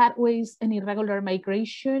 regular pathways and irregular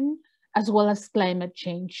migration, as well as climate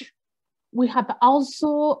change. We have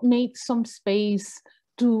also made some space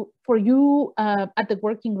for you at the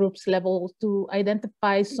working groups level to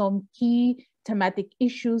identify some key thematic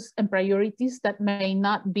issues and priorities that may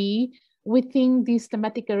not be within these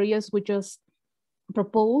thematic areas we just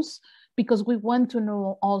proposed, because we want to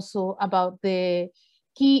know also about the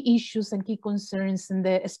key issues and key concerns and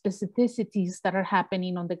the specificities that are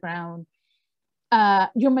happening on the ground.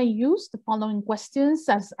 you may use the following questions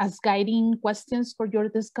as guiding questions for your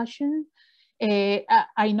discussion.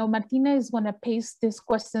 I know Martina is going to paste these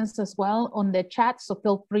questions as well on the chat, so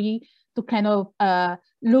feel free to kind of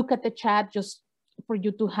look at the chat just for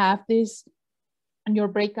you to have this in your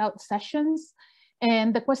breakout sessions.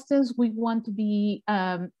 And the questions we want to be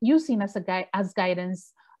using as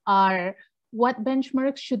guidance are: what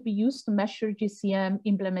benchmarks should be used to measure GCM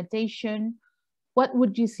implementation? What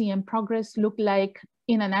would GCM progress look like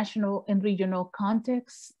in a national and regional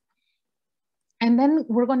context? And then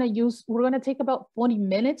we're gonna take about 40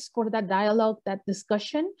 minutes for that dialogue, that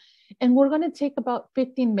discussion. And we're gonna take about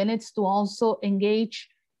 15 minutes to also engage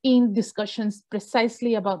in discussions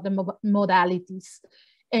precisely about the modalities.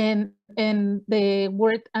 And the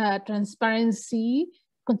word transparency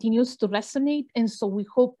continues to resonate. And so we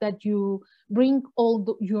hope that you bring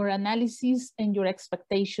all your analyses and your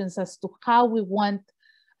expectations as to how we want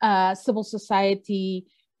civil society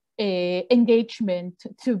engagement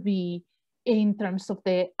to be in terms of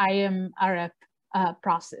the IMRF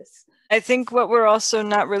process. I think what we're also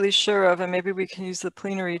not really sure of, and maybe we can use the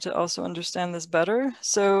plenary to also understand this better.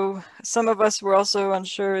 So some of us were also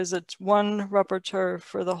unsure, is it one rapporteur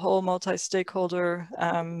for the whole multi-stakeholder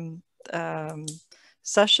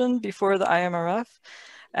session before the IMRF?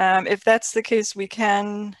 If that's the case, we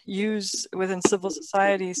can use within civil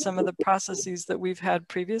society some of the processes that we've had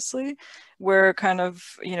previously, where kind of,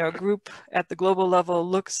 you know, a group at the global level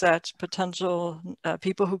looks at potential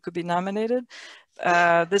people who could be nominated.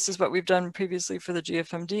 This is what we've done previously for the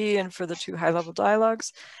GFMD and for the 2 high-level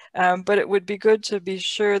dialogues. But it would be good to be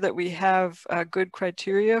sure that we have good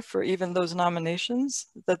criteria for even those nominations,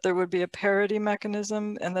 that there would be a parity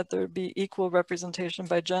mechanism, and that there would be equal representation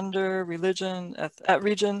by gender, religion,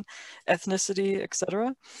 region, ethnicity,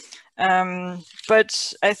 etc.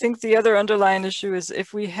 But I think the other underlying issue is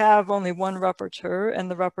if we have only one rapporteur, and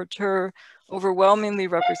the rapporteur overwhelmingly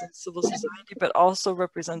represents civil society, but also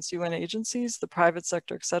represents UN agencies, the private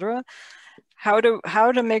sector, etc. How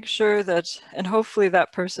to make sure that, and hopefully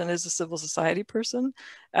that person is a civil society person,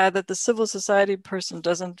 that the civil society person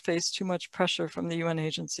doesn't face too much pressure from the UN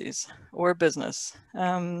agencies or business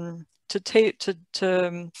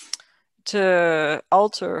to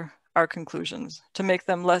alter our conclusions, to make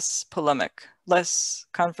them less polemic, less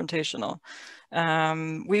confrontational.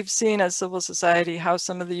 We've seen as civil society how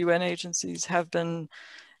some of the UN agencies have been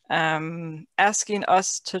asking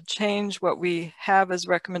us to change what we have as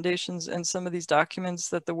recommendations in some of these documents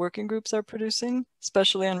that the working groups are producing,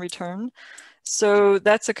 especially on return. So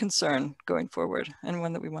that's a concern going forward, and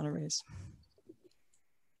one that we want to raise.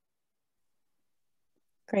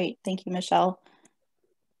 Great, thank you, Michelle.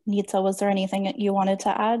 Nita, was there anything that you wanted to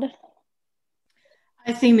add?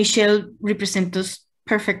 I think Michelle represents us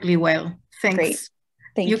perfectly well. Thanks. Great.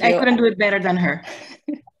 Thank you. I couldn't do it better than her.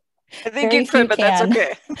 I think you could, but that's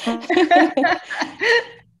okay.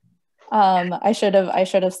 I should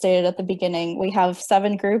have stated at the beginning, we have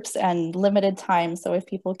 7 groups and limited time. So if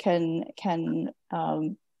people can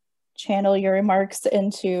channel your remarks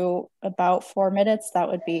into about 4 minutes, that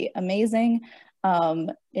would be amazing.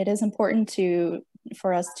 It is important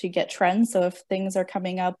for us to get trends. So if things are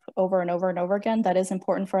coming up over and over and over again, that is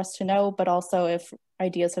important for us to know, but also if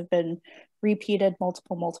ideas have been repeated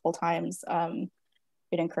multiple times,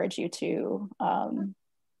 we'd encourage you to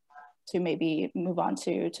maybe move on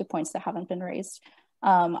to points that haven't been raised.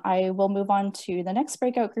 I will move on to the next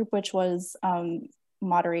breakout group, which was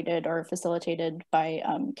moderated or facilitated by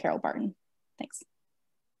Carol Barton. Thanks.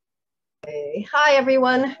 Hey. Hi,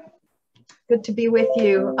 everyone. Good to be with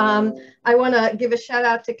you. I want to give a shout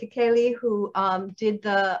out to Kekeli, who did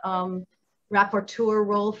the rapporteur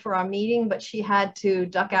role for our meeting, but she had to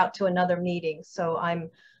duck out to another meeting. So I'm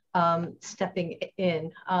stepping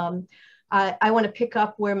in. I want to pick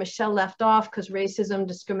up where Michelle left off, because racism,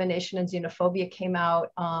 discrimination, and xenophobia came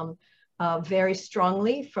out very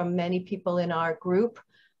strongly from many people in our group,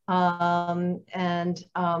 and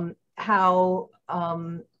how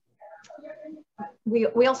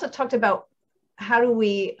we also talked about how do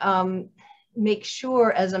we make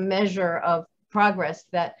sure as a measure of progress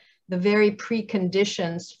that the very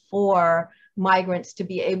preconditions for migrants to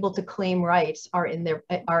be able to claim rights are in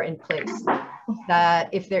place. That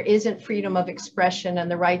if there isn't freedom of expression and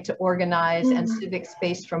the right to organize and civic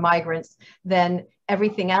space for migrants, then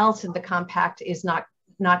everything else in the compact is not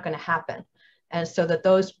going to happen. And so that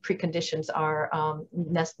those preconditions are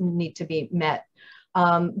need to be met.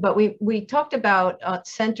 But we talked about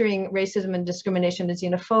centering racism and discrimination and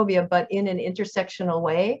xenophobia, but in an intersectional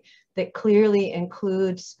way that clearly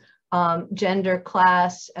includes gender,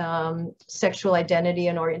 class, sexual identity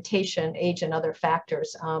and orientation, age, and other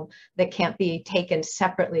factors that can't be taken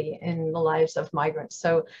separately in the lives of migrants.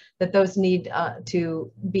 So that those need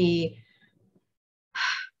to be,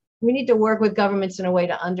 we need to work with governments in a way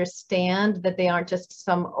to understand that they aren't just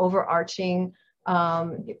some overarching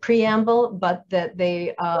preamble, but that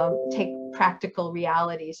they take practical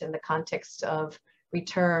realities in the context of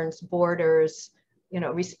returns, borders,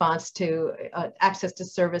 response to access to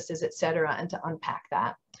services, et cetera, and to unpack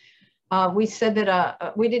that. We said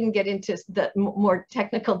that we didn't get into the more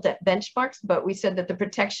technical benchmarks, but we said that the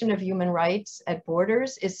protection of human rights at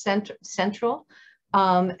borders is central,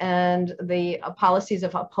 and the policies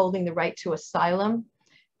of upholding the right to asylum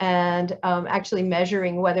and actually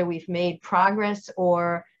measuring whether we've made progress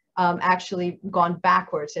or actually gone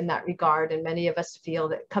backwards in that regard. And many of us feel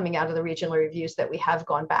that coming out of the regional reviews that we have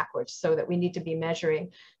gone backwards, so that we need to be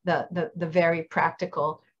measuring the very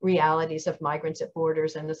practical realities of migrants at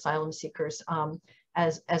borders and asylum seekers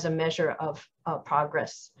as a measure of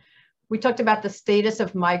progress. We talked about the status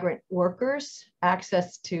of migrant workers,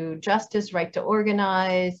 access to justice, right to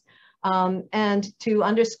organize, and to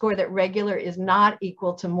underscore that regular is not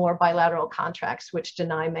equal to more bilateral contracts, which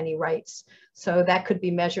deny many rights. So that could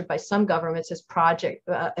be measured by some governments as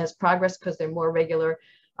progress because they're more regular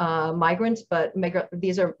migrants, but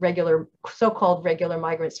these are so-called regular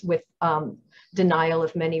migrants with denial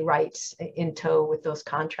of many rights in tow with those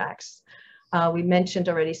contracts. We mentioned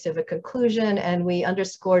already civic inclusion, and we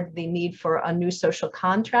underscored the need for a new social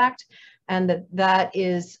contract, and that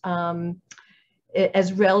is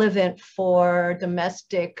as relevant for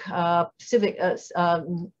domestic civic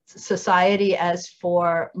society as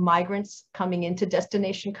for migrants coming into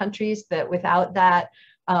destination countries, that without that,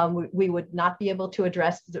 we would not be able to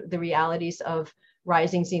address the realities of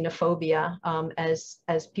rising xenophobia as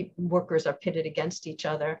workers are pitted against each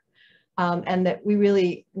other. And that we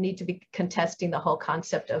really need to be contesting the whole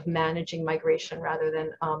concept of managing migration rather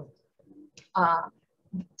than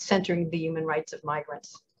centering the human rights of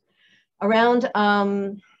migrants. Around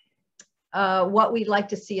what we'd like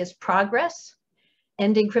to see as progress,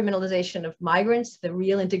 ending criminalization of migrants, the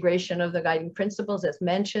real integration of the guiding principles as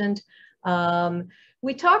mentioned.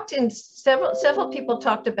 We talked in several people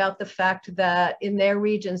talked about the fact that in their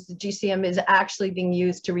regions, the GCM is actually being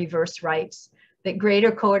used to reverse rights, that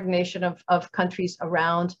greater coordination of countries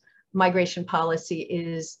around migration policy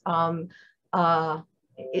is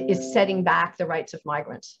setting back the rights of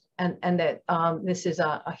migrants. And that this is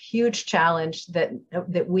a huge challenge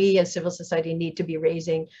that we as civil society need to be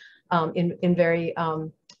raising in very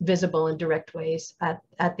visible and direct ways at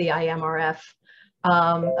the IMRF.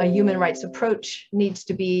 A human rights approach needs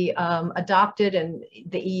to be adopted, and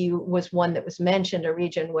the EU was one that was mentioned, a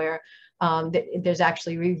region where there's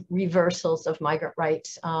actually reversals of migrant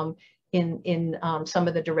rights in some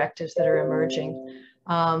of the directives that are emerging.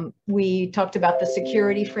 We talked about the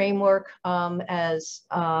security framework as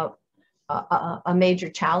a major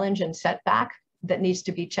challenge and setback that needs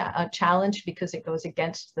to be challenged because it goes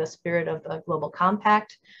against the spirit of the Global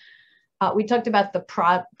Compact. We talked about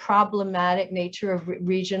the problematic nature of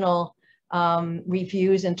regional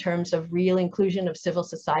reviews in terms of real inclusion of civil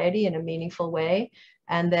society in a meaningful way,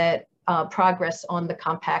 and that progress on the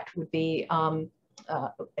compact would be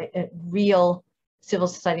a real civil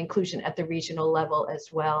society inclusion at the regional level as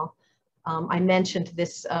well. I mentioned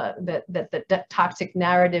this, that the toxic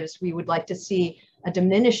narratives, we would like to see a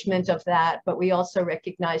diminishment of that, but we also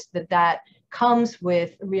recognize that that comes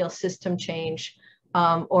with real system change,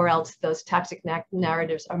 or else those toxic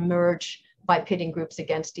narratives emerge by pitting groups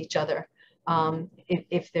against each other.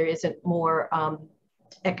 If there isn't more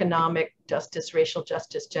economic justice, racial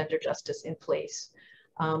justice, gender justice in place,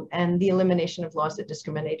 and the elimination of laws that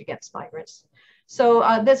discriminate against migrants.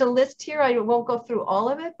 So there's a list here. I won't go through all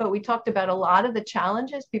of it, but we talked about a lot of the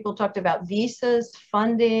challenges. People talked about visas,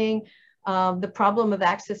 funding, the problem of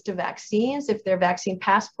access to vaccines, if they're vaccine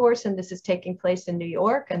passports, and this is taking place in New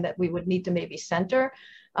York, and that we would need to maybe center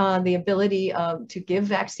the ability to give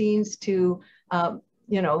vaccines to,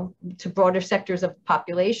 to broader sectors of the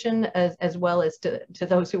population, as well as to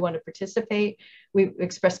those who want to participate. We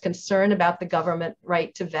expressed concern about the government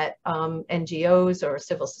right to vet NGOs or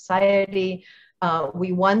civil society.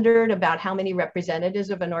 We wondered about how many representatives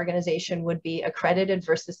of an organization would be accredited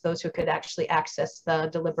versus those who could actually access the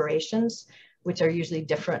deliberations, which are usually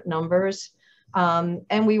different numbers.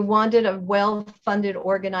 And we wanted a well-funded,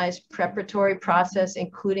 organized preparatory process,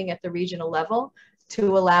 including at the regional level,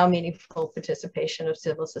 to allow meaningful participation of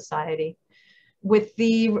civil society. With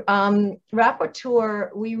the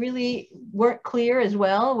rapporteur, we really weren't clear as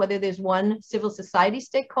well whether there's one civil society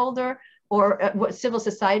stakeholder what civil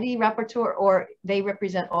society rapporteur, or they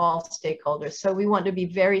represent all stakeholders. So we want to be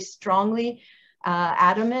very strongly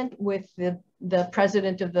adamant with the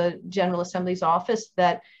president of the General Assembly's office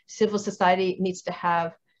that civil society needs to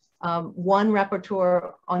have one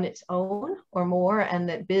rapporteur on its own or more, and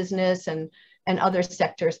that business and other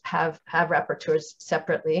sectors have rapporteurs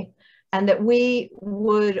separately. And that we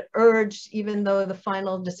would urge, even though the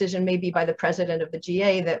final decision may be by the president of the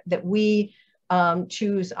GA, that we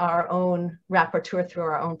choose our own rapporteur through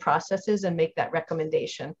our own processes and make that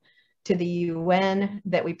recommendation to the UN,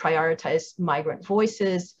 that we prioritize migrant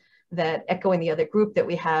voices, that echoing the other group, that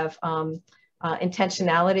we have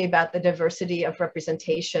intentionality about the diversity of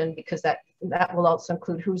representation, because that will also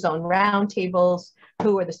include who's on roundtables,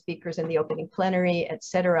 who are the speakers in the opening plenary,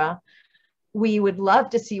 etc. We would love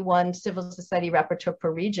to see one civil society rapporteur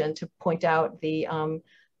per region to point out the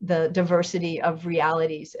diversity of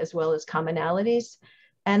realities as well as commonalities.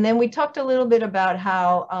 And then we talked a little bit about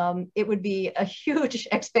how it would be a huge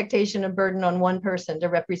expectation and burden on one person to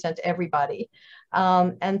represent everybody.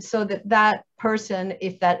 And so that person,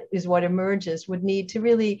 if that is what emerges, would need to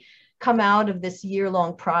really come out of this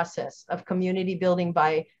year-long process of community building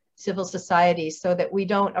by civil society, so that we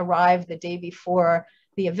don't arrive the day before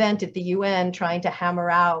the event at the UN trying to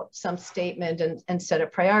hammer out some statement and set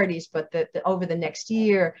up priorities, but that over the next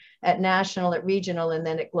year at national, at regional, and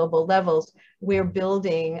then at global levels, we're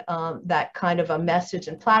building that kind of a message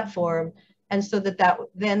and platform. And so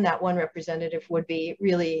then that one representative would be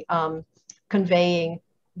really conveying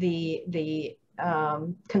the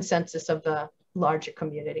consensus of the larger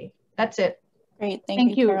community. That's it. Great,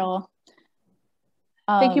 thank you, Carol.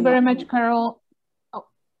 Thank you very much, Carol.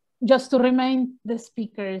 Just to remind the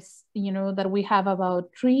speakers, that we have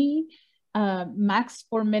about 3 max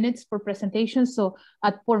 4 minutes for presentation. So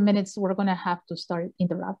at 4 minutes, we're gonna have to start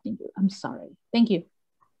interrupting you. I'm sorry. Thank you.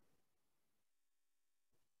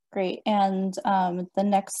 Great, and the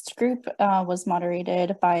next group was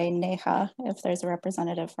moderated by Neha. If there's a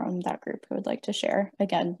representative from that group who would like to share.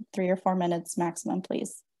 Again, 3 or 4 minutes maximum,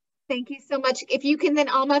 please. Thank you so much. If you can then,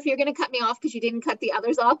 Alma, if you're going to cut me off because you didn't cut the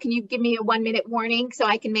others off, can you give me a 1-minute warning so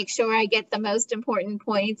I can make sure I get the most important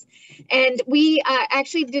points? And we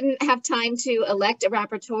actually didn't have time to elect a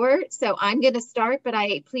rapporteur, so I'm going to start, but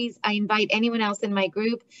I invite anyone else in my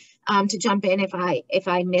group to jump in if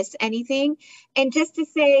I miss anything. And just to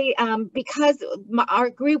say, because our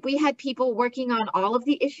group, we had people working on all of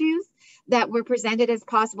the issues that were presented as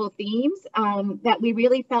possible themes, that we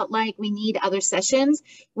really felt like we need other sessions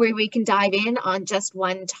where we can dive in on just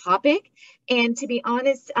one topic. And to be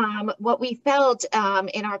honest, what we felt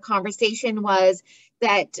in our conversation was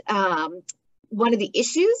that one of the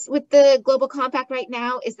issues with the Global Compact right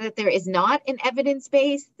now is that there is not an evidence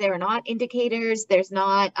base, there are not indicators, there's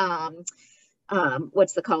not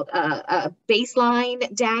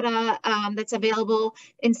baseline data that's available.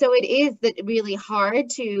 And so it is really hard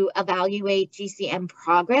to evaluate GCM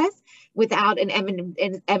progress without an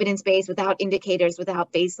evidence base, without indicators,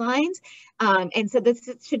 without baselines. And so this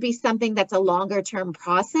should be something that's a longer term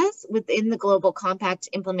process within the Global Compact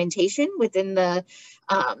implementation, within the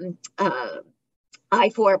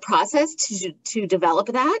I4 process to develop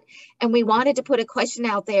that. And we wanted to put a question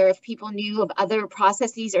out there if people knew of other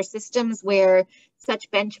processes or systems where such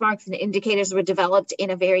benchmarks and indicators were developed in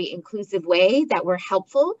a very inclusive way that were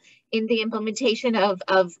helpful in the implementation of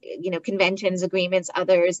conventions, agreements,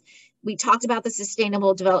 others. We talked about the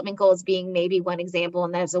Sustainable Development Goals being maybe one example,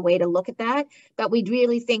 and there's a way to look at that. But we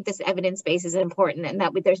really think this evidence base is important, and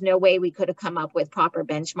that there's no way we could have come up with proper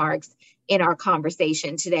benchmarks in our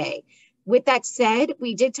conversation today. With that said,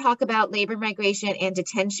 we did talk about labor migration and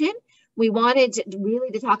detention. We wanted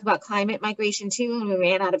to talk about climate migration too, and we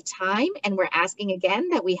ran out of time, and we're asking again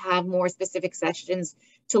that we have more specific sessions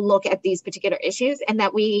to look at these particular issues, and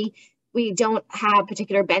that we don't have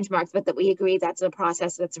particular benchmarks, but that we agree that's a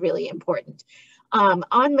process that's really important.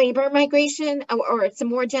 On labor migration, or some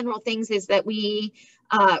more general things, is that we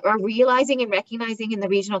are realizing and recognizing in the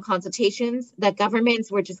regional consultations that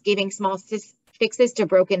governments were just giving small fixes to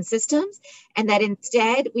broken systems, and that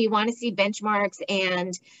instead we want to see benchmarks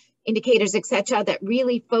and indicators, etc., that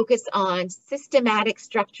really focus on systematic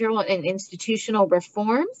structural and institutional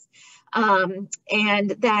reforms, and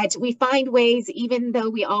that we find ways, even though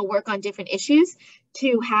we all work on different issues,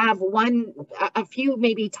 to have a few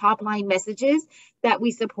maybe top line messages that we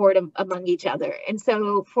support among each other. And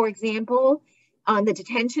so, for example, on the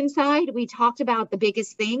detention side, we talked about the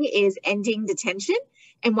biggest thing is ending detention.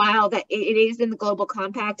 And while that it is in the Global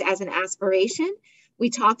Compact as an aspiration,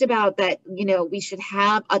 we talked about that, we should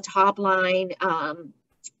have a top line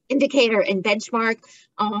indicator and benchmark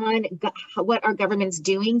on what our government's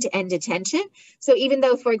doing to end detention. So even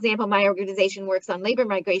though, for example, my organization works on labor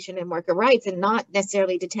migration and worker rights and not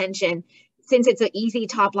necessarily detention, since it's an easy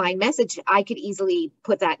top line message, I could easily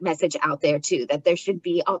put that message out there too, that there should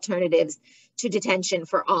be alternatives to detention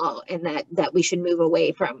for all, and that we should move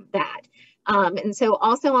away from that. And so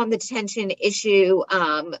also on the detention issue,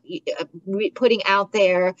 putting out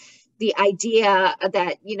there the idea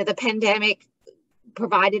that, you know, the pandemic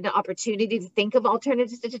provided an opportunity to think of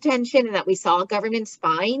alternatives to detention, and that we saw governments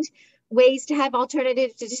find ways to have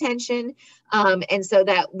alternatives to detention. And so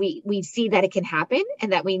that we see that it can happen,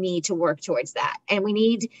 and that we need to work towards that. And we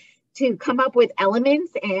need to come up with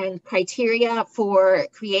elements and criteria for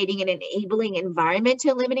creating an enabling environment to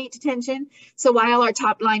eliminate detention. So while our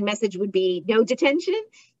top line message would be no detention,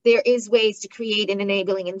 there is ways to create an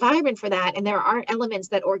enabling environment for that. And there are elements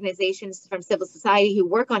that organizations from civil society who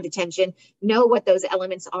work on detention know what those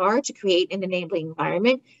elements are to create an enabling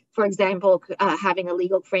environment. For example, having a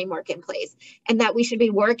legal framework in place, and that we should be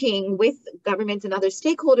working with governments and other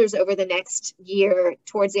stakeholders over the next year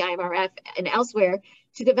towards the IMRF and elsewhere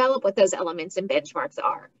to develop what those elements and benchmarks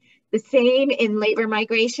are. The same in labor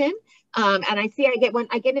migration. And I see I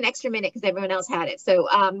get an extra minute because everyone else had it. So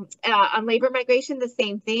on labor migration, the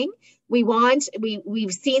same thing.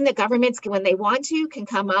 We've seen that governments when they want to can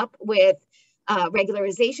come up with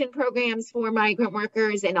regularization programs for migrant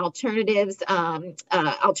workers and alternatives,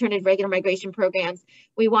 alternative regular migration programs.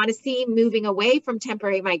 We want to see moving away from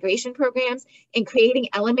temporary migration programs and creating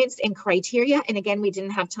elements and criteria. And again, we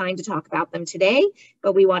didn't have time to talk about them today,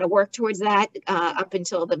 but we want to work towards that up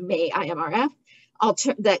until the May IMRF.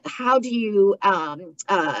 How do you,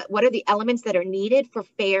 what are the elements that are needed for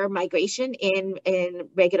fair migration in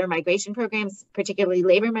regular migration programs, particularly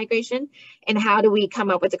labor migration, and how do we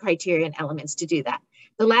come up with the criteria and elements to do that?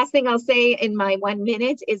 The last thing I'll say in my 1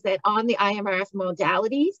 minute is that on the IMRF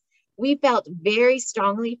modalities, we felt very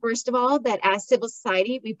strongly, first of all, that as civil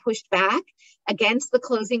society, we pushed back against the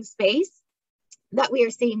closing space that we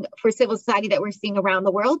are seeing for civil society that we're seeing around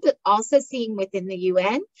the world, but also seeing within the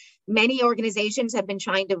UN. Many organizations have been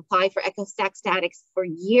trying to apply for ECOSAC status for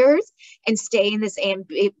years and stay in this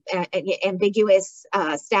ambiguous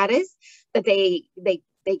status that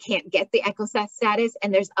they can't get the ECOSAC status.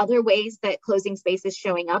 And there's other ways that closing space is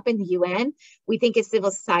showing up in the UN. We think as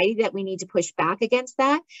civil society that we need to push back against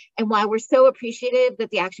that. And while we're so appreciative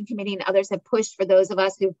that the Action Committee and others have pushed for those of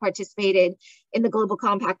us who have participated in the Global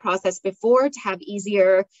Compact process before to have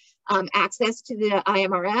easier access to the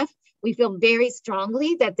IMRF, we feel very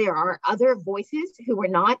strongly that there are other voices who were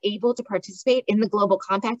not able to participate in the Global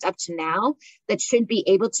Compact up to now that should be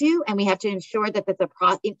able to, and we have to ensure that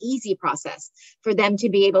that's an easy process for them to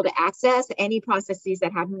be able to access any processes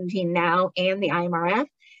that happen between now and the IMRF.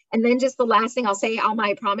 And then just the last thing I'll say on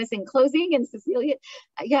my promise in closing, and Cecilia,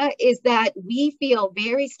 is that we feel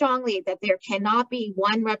very strongly that there cannot be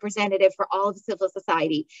one representative for all of civil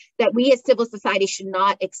society, that we as civil society should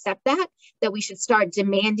not accept that we should start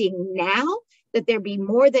demanding now that there be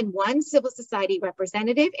more than one civil society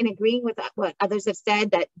representative, and agreeing with what others have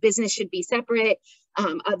said, that business should be separate,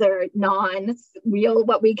 other non-real,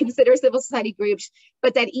 what we consider civil society groups,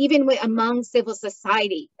 but that even among civil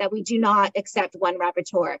society, that we do not accept one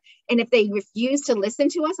rapporteur. And if they refuse to listen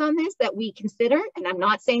to us on this, that we consider, and I'm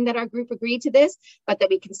not saying that our group agreed to this, but that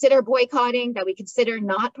we consider boycotting, that we consider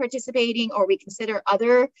not participating, or we consider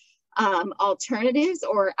other alternatives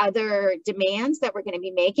or other demands that we're going to be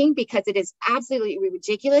making, because it is absolutely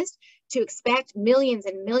ridiculous to expect millions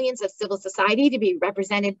and millions of civil society to be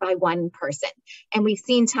represented by one person. And we've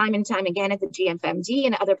seen time and time again at the GFMD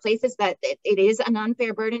and other places that it is an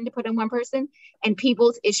unfair burden to put on one person, and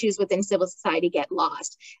people's issues within civil society get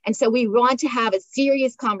lost. And so we want to have a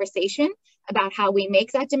serious conversation about how we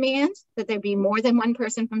make that demand, that there be more than one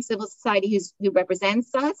person from civil society who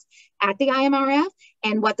represents us at the IMRF,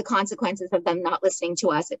 and what the consequences of them not listening to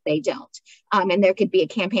us if they don't. And there could be a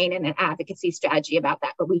campaign and an advocacy strategy about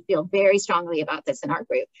that, but we feel very strongly about this in our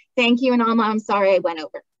group. Thank you, and Alma, I'm sorry I went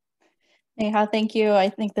over. Neha, thank you. I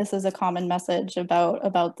think this is a common message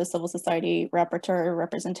about the civil society rapporteur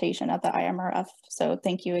representation at the IMRF. So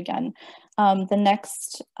thank you again. The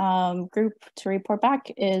next group to report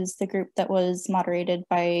back is the group that was moderated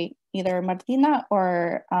by either Martina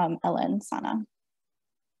or Ellen Sana.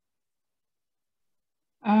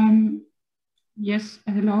 Yes,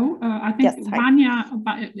 hello. I think yes, Vanya,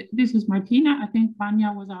 this is Martina. I think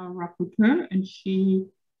Vanya was our rapporteur and she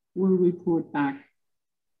will report back.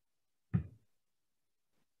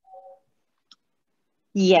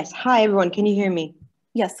 Yes. Hi, everyone. Can you hear me?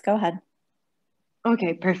 Yes, go ahead.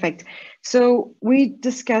 Okay, perfect. So we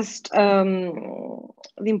discussed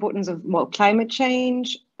importance of, well, climate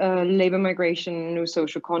change, labor migration, new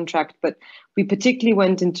social contract, but we particularly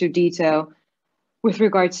went into detail with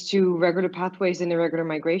regards to regular pathways and irregular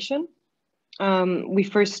migration. We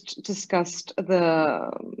first discussed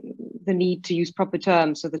the need to use proper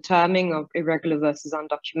terms, so the terming of irregular versus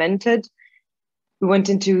undocumented. We went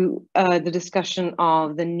into the discussion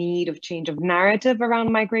of the need of change of narrative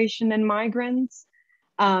around migration and migrants,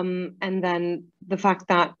 and then the fact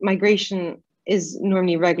that migration is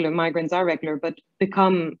normally regular, migrants are regular, but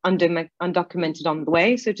become undocumented on the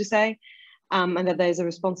way, so to say, and that there's a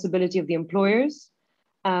responsibility of the employers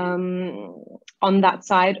on that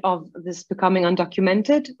side of this becoming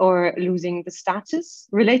undocumented or losing the status.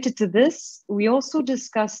 Related to this, we also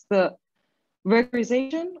discussed the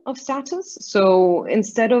regularization of status. So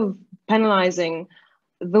instead of penalizing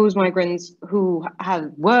those migrants who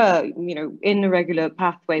were, in a regular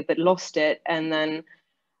pathway but lost it, and then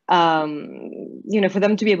for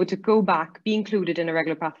them to be able to go back, be included in a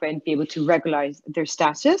regular pathway and be able to regularize their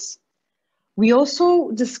status. We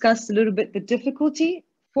also discussed a little bit the difficulty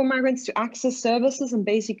for migrants to access services and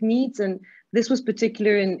basic needs. And this was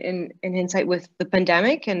particular in hindsight with the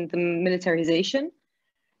pandemic and the militarization.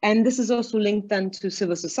 And this is also linked then to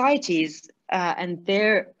civil societies and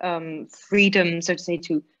their freedom, so to say,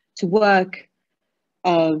 to work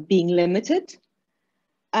being limited.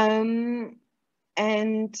 And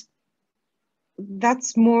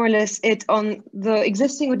that's more or less it. On the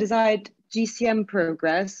existing or desired GCM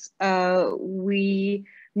progress, we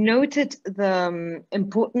noted the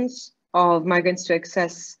importance of migrants to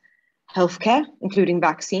access healthcare, including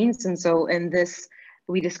vaccines. And so in this,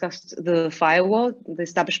 we discussed the firewall, the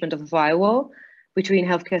establishment of a firewall between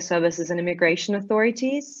healthcare services and immigration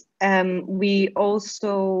authorities. We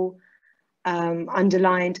also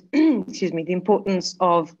underlined, excuse me, the importance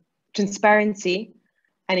of transparency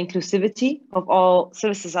and inclusivity of all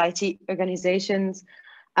civil society organizations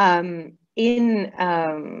in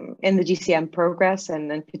the GCM progress,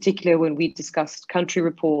 and in particular when we discussed country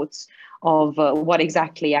reports of what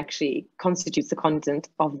exactly actually constitutes the content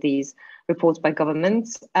of these reports by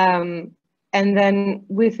governments. And then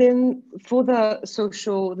for the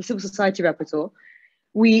civil society rapporteur,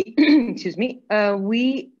 we, excuse me,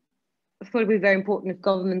 we thought it would be very important if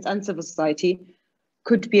governments and civil society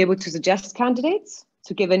could be able to suggest candidates,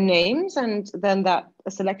 to give in names, and then that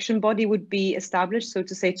a selection body would be established, so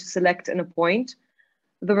to say, to select and appoint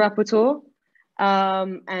the rapporteur.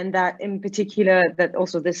 And that in particular, that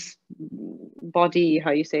also this body,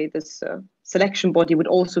 this selection body would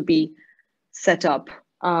also be set up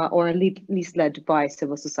or at least led by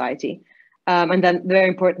civil society. And then very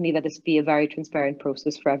importantly, that this be a very transparent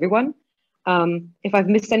process for everyone. If I've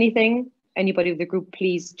missed anything, anybody of the group,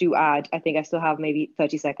 please do add. I think I still have maybe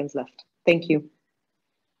 30 seconds left. Thank you.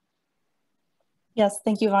 Yes,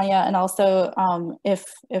 thank you, Vanya. And also, if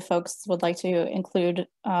folks would like to include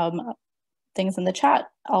things in the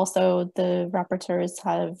chat, also the rapporteurs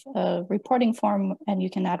have a reporting form, and you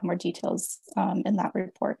can add more details in that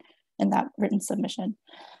report, in that written submission.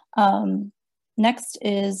 Next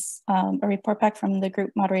is a report back from the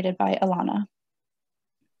group moderated by Alana.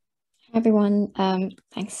 Hi everyone,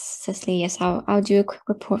 thanks Cecily. Yes, I'll do a quick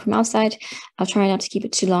report from outside. I'll try not to keep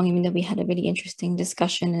it too long, even though we had a really interesting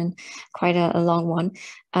discussion and quite a long one.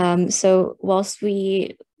 So whilst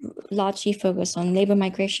we largely focused on labor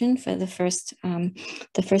migration for the first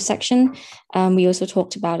section, we also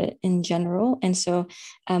talked about it in general. And so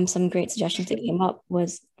some great suggestions that came up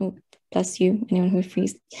was, oh, bless you, anyone who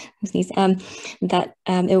sneezed, that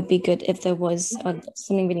it would be good if there was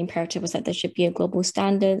something really imperative, was that there should be a global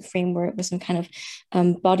standard framework with some kind of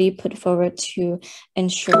body put forward to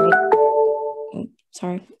ensure,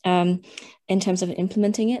 in terms of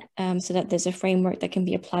implementing it, so that there's a framework that can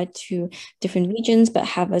be applied to different regions, but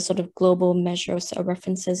have a sort of global measure or set of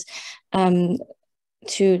references for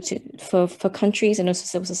countries and also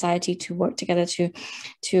civil society to work together to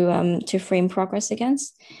frame progress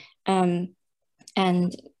against. And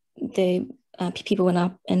the people in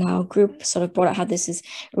our group sort of brought out how this is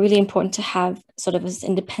really important to have sort of as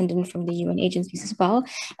independent from the UN agencies as well,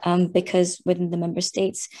 because within the member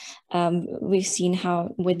states, we've seen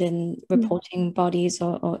how within reporting bodies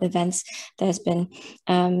or events, there's been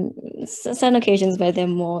certain occasions where they're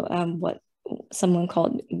more what someone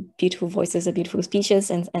called beautiful voices or beautiful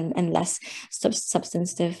speeches and less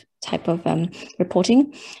substantive type of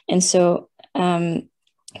reporting. And so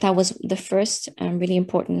that was the first really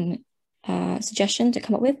important suggestion to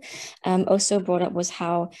come up with. Also brought up was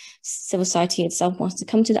how civil society itself wants to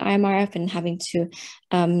come to the IMRF and having to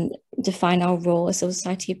define our role as civil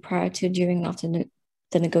society prior to, during, after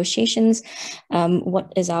the negotiations.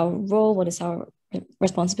 What is our role? What is our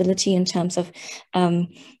responsibility in terms of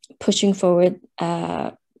pushing forward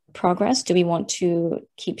progress? Do we want to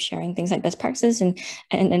keep sharing things like best practices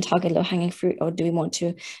and target low-hanging fruit, or do we want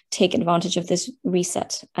to take advantage of this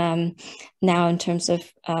reset now in terms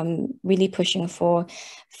of really pushing for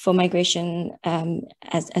migration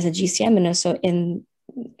as a GCM, and also in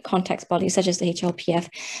context bodies such as the HLPF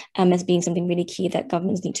as being something really key that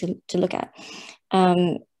governments need to look at?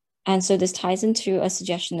 And so this ties into a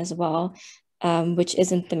suggestion as well, which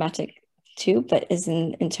isn't thematic too, but is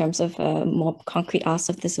in terms of a more concrete ask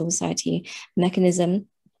of the civil society mechanism,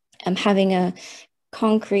 having a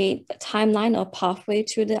concrete timeline or pathway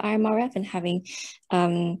to the IMRF, and having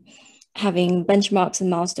benchmarks and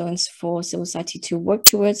milestones for civil society to work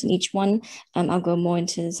towards in each one. I'll go more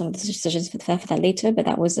into some of the suggestions for that later, but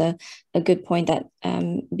that was a good point, that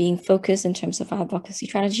being focused in terms of our advocacy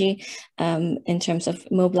strategy, in terms of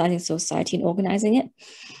mobilizing civil society and organizing it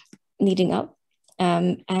leading up,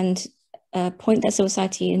 and a point that civil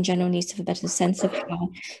society in general needs to have a better sense of how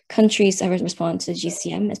countries are responding to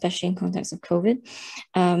GCM, especially in context of COVID,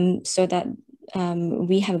 so that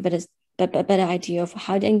we have a better idea of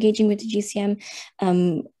how they're engaging with the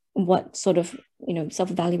GCM, what sort of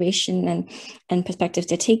self-evaluation and perspectives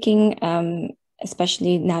they're taking,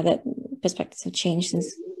 especially now that perspectives have changed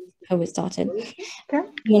since COVID started. Okay.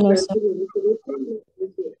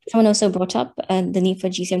 Someone also brought up the need for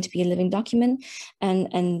GCM to be a living document,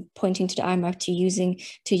 and pointing to the IMRF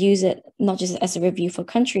to use it not just as a review for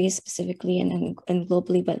countries specifically and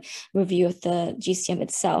globally, but review of the GCM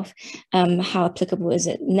itself. How applicable is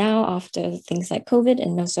it now after things like COVID,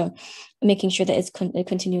 and also making sure that it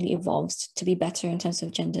continually evolves to be better in terms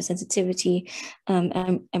of gender sensitivity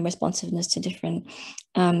and responsiveness to different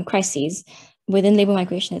crises. Within labor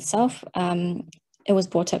migration itself, it was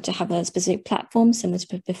brought up to have a specific platform similar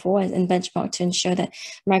to before and benchmark to ensure that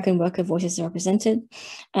migrant worker voices are represented,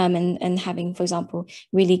 and having, for example,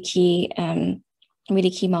 really key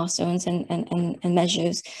milestones and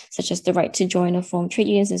measures such as the right to join or form trade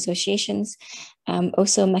unions and associations.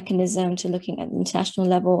 Also a mechanism to looking at international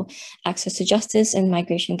level access to justice and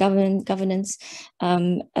migration governance.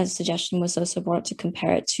 A suggestion was also brought to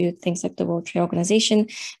compare it to things like the World Trade Organization,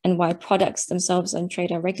 and why products themselves on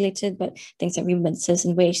trade are regulated, but things like remittances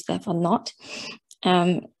and wage theft are not.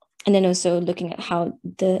 And then also looking at how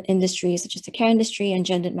the industries such as the care industry and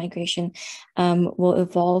gendered migration will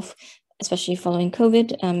evolve, especially following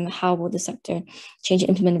COVID. How will the sector change and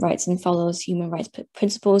implement rights and follows human rights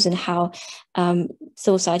principles, and how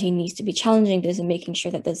civil society needs to be challenging this and making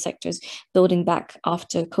sure that the sectors building back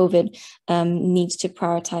after COVID needs to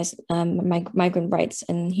prioritize migrant rights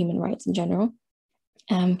and human rights in general.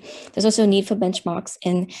 There's also a need for benchmarks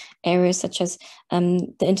in areas such as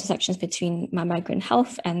the intersections between migrant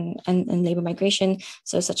health and labor migration,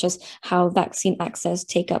 so such as how vaccine access,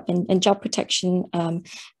 take up, and job protection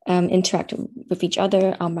interact with each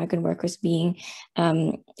other. Are migrant workers being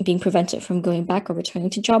prevented from going back or returning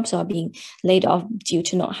to jobs, or being laid off due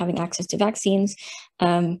to not having access to vaccines?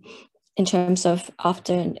 In terms of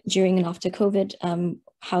during and after COVID,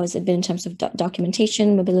 how has it been in terms of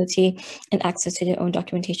documentation, mobility, and access to their own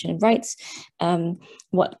documentation and rights?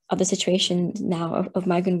 What are the situations now of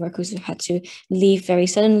migrant workers who had to leave very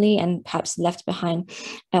suddenly and perhaps left behind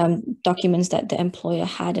documents that the employer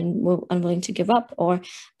had and were unwilling to give up, or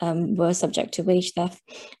were subject to wage theft,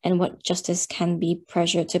 and what justice can be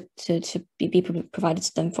pressured to be provided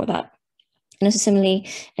to them for that? And also similarly,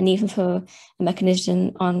 a need for a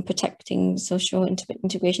mechanism on protecting social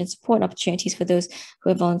integration support opportunities for those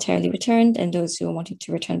who have voluntarily returned and those who are wanting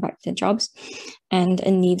to return back to their jobs, and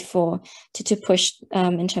a need to push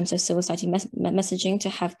in terms of civil society messaging to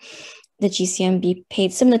have the GCM be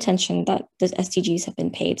paid similar attention that the SDGs have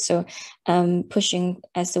been paid. So pushing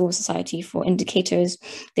as civil society for indicators,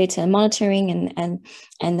 data monitoring,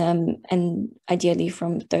 and ideally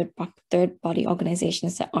from third body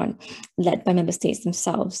organizations that aren't led by member states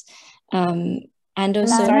themselves. And also,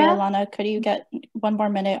 sorry, Alana, could you get one more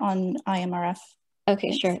minute on IMRF?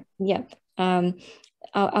 Okay, sure. Yep.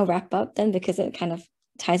 I'll wrap up then, because it kind of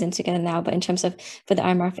ties in together now. But in terms of for the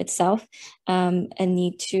IMRF itself, a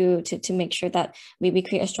need to make sure that we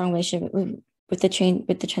create a strong relationship with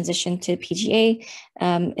the transition to PGA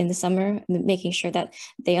in the summer, making sure that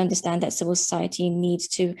they understand that civil society needs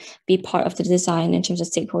to be part of the design in terms of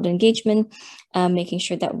stakeholder engagement, making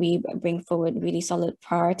sure that we bring forward really solid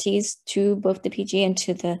priorities to both the PGA and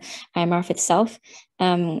to the IMRF itself.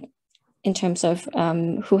 in terms of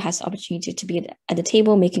who has the opportunity to be at the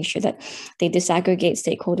table, making sure that they disaggregate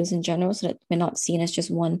stakeholders in general so that we're not seen as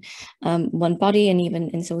just one body, and even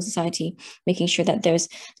in civil society, making sure that there's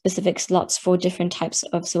specific slots for different types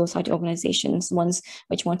of civil society organizations, ones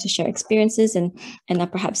which want to share experiences and are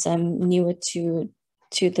perhaps newer to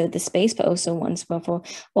the space, but also ones for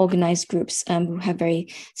organized groups who have very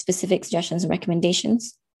specific suggestions and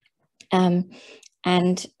recommendations.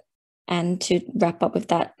 And to wrap up with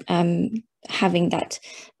that, having that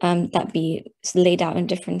be laid out in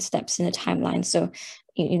different steps in a timeline. So,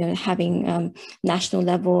 having national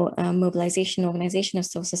level mobilization, organization of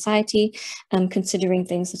civil society, considering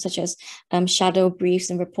things such as shadow briefs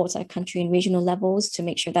and reports at country and regional levels to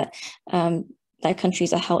make sure that that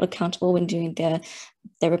countries are held accountable when doing their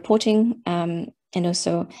reporting, and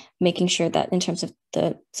also making sure that in terms of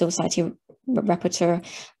the civil society rapporteur,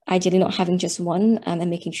 ideally not having just one, and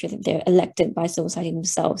making sure that they're elected by civil society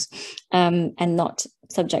themselves, and not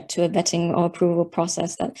subject to a vetting or approval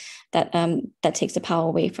process that takes the power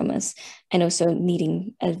away from us, and also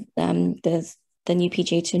needing the new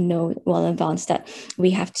PJ to know well in advance that we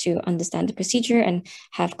have to understand the procedure and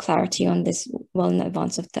have clarity on this well in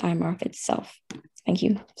advance of the IMRF itself. Thank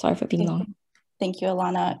you. Sorry for being long. Thank you,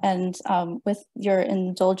 Alana. And with your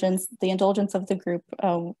indulgence, the indulgence of the group,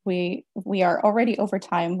 we are already over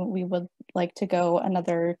time. We would like to go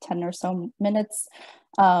another 10 or so minutes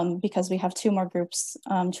because we have 2 more groups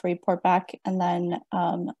to report back, and then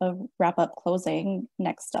a wrap-up closing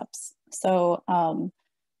next steps. So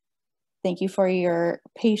thank you for your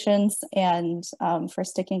patience and for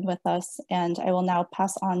sticking with us. And I will now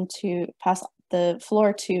pass the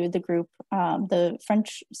floor to the group, the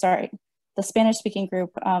Spanish-speaking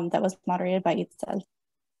group that was moderated by Itzel.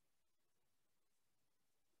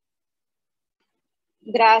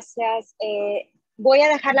 Gracias. Voy a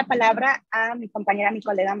dejar la palabra a mi compañera, mi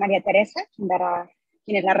colega María Teresa,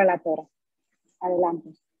 quien es la relatora.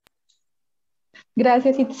 Adelante.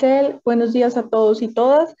 Gracias, Itzel. Buenos días a todos y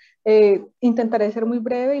todas. Intentaré ser muy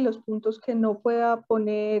breve y los puntos que no pueda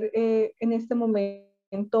poner en este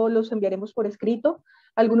momento los enviaremos por escrito.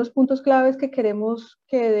 Algunos puntos claves que queremos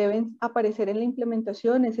que deben aparecer en la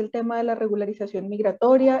implementación es el tema de la regularización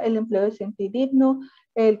migratoria, el empleo decente y digno,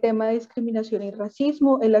 el tema de discriminación y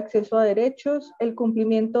racismo, el acceso a derechos, el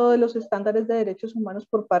cumplimiento de los estándares de derechos humanos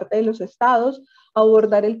por parte de los estados,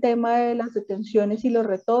 abordar el tema de las detenciones y los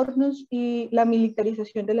retornos y la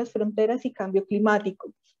militarización de las fronteras y cambio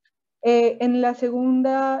climático. En el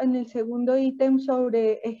segundo ítem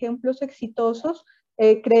sobre ejemplos exitosos,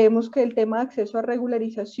 creemos que el tema de acceso a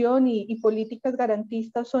regularización y políticas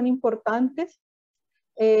garantistas son importantes.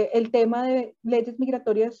 El tema de leyes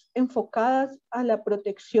migratorias enfocadas a la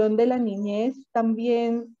protección de la niñez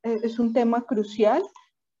también es un tema crucial.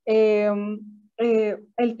 El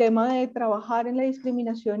tema de trabajar en la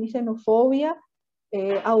discriminación y xenofobia,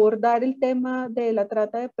 abordar el tema de la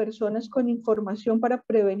trata de personas con información para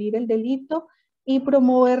prevenir el delito y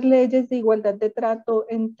promover leyes de igualdad de trato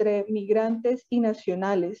entre migrantes y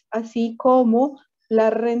nacionales, así como la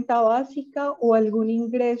renta básica o algún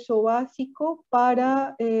ingreso básico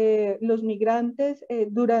para los migrantes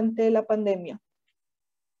durante la pandemia.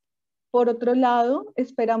 Por otro lado,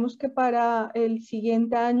 esperamos que para el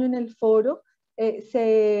siguiente año en el foro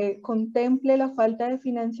se contemple la falta de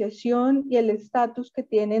financiación y el estatus que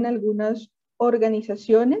tienen algunas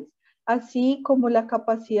organizaciones, así como la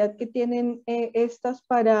capacidad que tienen estas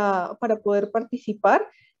para poder participar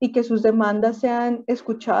y que sus demandas sean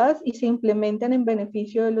escuchadas y se implementen en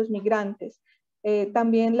beneficio de los migrantes.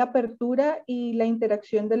 También la apertura y la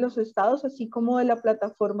interacción de los estados, así como de la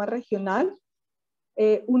plataforma regional.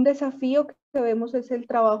 Un desafío que vemos es el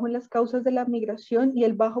trabajo en las causas de la migración y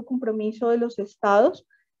el bajo compromiso de los estados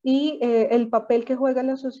y el papel que juega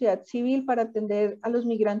la sociedad civil para atender a los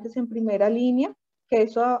migrantes en primera línea, que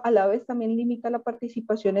eso a la vez también limita la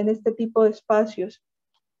participación en este tipo de espacios.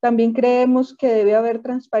 También creemos que debe haber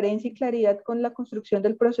transparencia y claridad con la construcción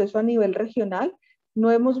del proceso a nivel regional. No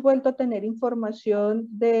hemos vuelto a tener información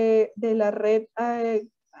de la red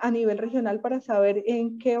a nivel regional para saber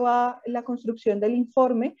en qué va la construcción del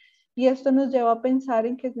informe, y esto nos lleva a pensar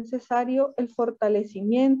en que es necesario el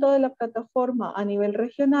fortalecimiento de la plataforma a nivel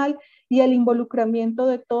regional y el involucramiento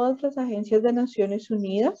de todas las agencias de Naciones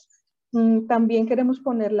Unidas. También queremos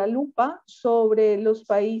poner la lupa sobre los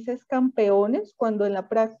países campeones, cuando en la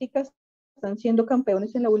práctica están siendo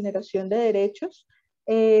campeones en la vulneración de derechos.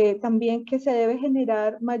 También que se debe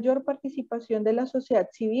generar mayor participación de la sociedad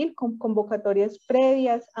civil con convocatorias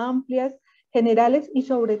previas, amplias, generales y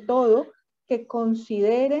sobre todo que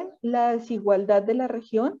consideren la desigualdad de la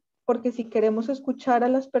región porque si queremos escuchar a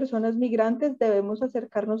las personas migrantes debemos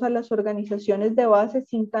acercarnos a las organizaciones de base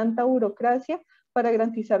sin tanta burocracia para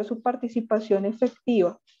garantizar su participación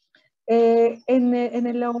efectiva. En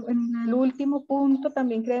el último punto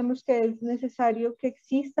también creemos que es necesario que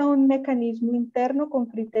exista un mecanismo interno con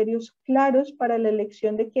criterios claros para la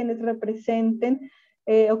elección de quienes representen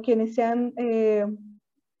o quienes sean,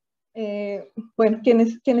 bueno,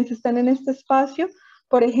 quienes están en este espacio,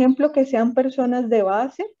 por ejemplo, que sean personas de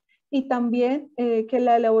base, y también que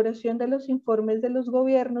la elaboración de los informes de los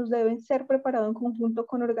gobiernos deben ser preparados en conjunto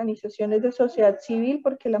con organizaciones de sociedad civil,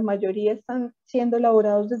 porque la mayoría están siendo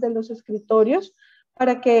elaborados desde los escritorios,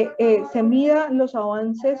 para que se midan los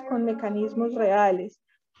avances con mecanismos reales.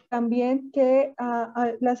 También que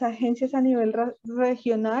las agencias a nivel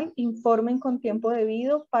regional informen con tiempo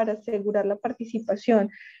debido para asegurar la participación.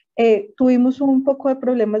 Tuvimos un poco de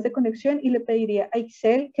problemas de conexión y le pediría a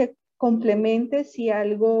Ixel que complemente si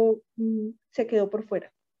algo se quedó por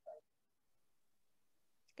fuera.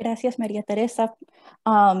 Gracias, María Teresa.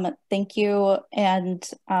 Thank you. And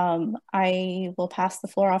I will pass the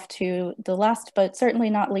floor off to the last, but certainly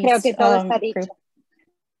not least, Creo que todo está dicho. group.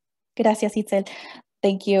 Gracias, Itzel.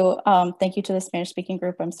 Thank you. Thank you to the Spanish-speaking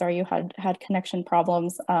group. I'm sorry you had connection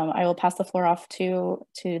problems. I will pass the floor off to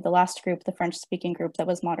the last group, the French-speaking group that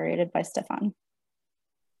was moderated by Stefan.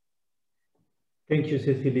 Thank you,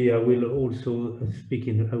 Cecilia. I will also speak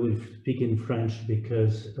in French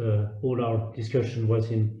because all our discussion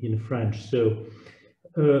was in French. So,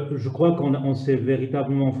 je crois qu'on s'est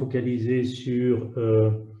véritablement focalisé sur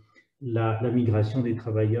la migration des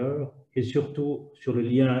travailleurs et surtout sur le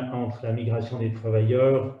lien entre la migration des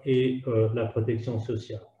travailleurs et la protection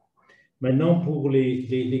sociale. Maintenant, pour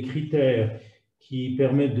les critères qui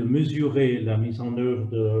permettent de mesurer la mise en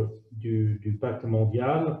œuvre du pacte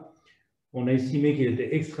mondial, on a estimé qu'il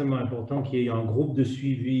était extrêmement important qu'il y ait un groupe de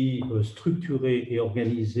suivi structuré et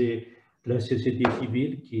organisé de la société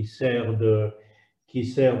civile qui sert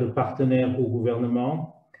de partenaire au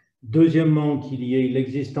gouvernement. Deuxièmement, qu'il y ait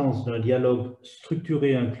l'existence d'un dialogue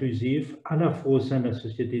structuré et inclusif à la fois au sein de la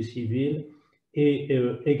société civile et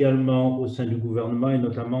également au sein du gouvernement, et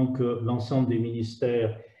notamment que l'ensemble des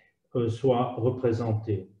ministères soient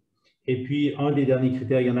représentés. Et puis, un des derniers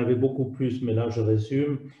critères, il y en avait beaucoup plus, mais là je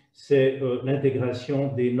résume, c'est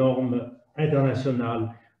l'intégration des normes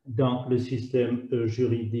internationales dans le système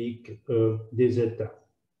juridique des États.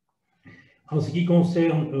 En ce qui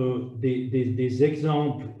concerne des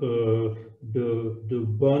exemples de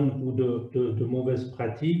bonnes ou de mauvaises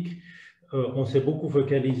pratiques, on s'est beaucoup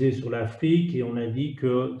focalisé sur l'Afrique et on a dit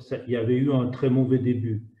qu'il y avait eu un très mauvais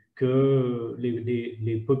début, que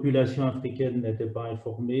les populations africaines n'étaient pas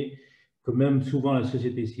informées, que même souvent la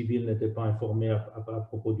société civile n'était pas informée à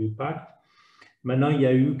propos du pacte. Maintenant, il y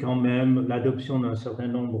a eu quand même l'adoption d'un certain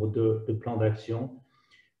nombre de plans d'action.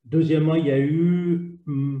 Deuxièmement, il y a eu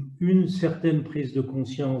une certaine prise de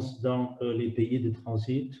conscience dans les pays de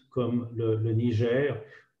transit, comme le Niger,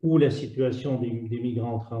 où la situation des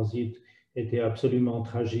migrants en transit était absolument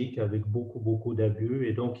tragique, avec beaucoup d'abus.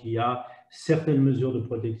 Et donc, il y a certaines mesures de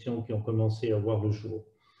protection qui ont commencé à voir le jour.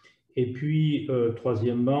 Et puis,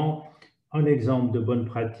 troisièmement, un exemple de bonne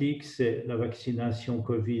pratique, c'est la vaccination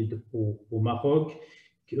Covid au Maroc.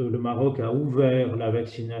 Le Maroc a ouvert la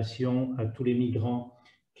vaccination à tous les migrants,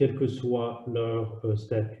 quel que soit leur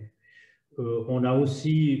statut. On a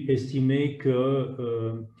aussi estimé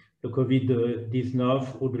que le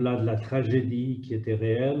Covid-19, au-delà de la tragédie qui était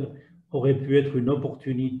réelle, aurait pu être une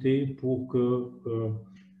opportunité pour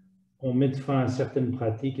qu'on mette fin à certaines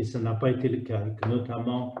pratiques, et ça n'a pas été le cas, et que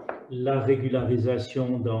notamment la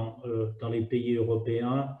régularisation dans les pays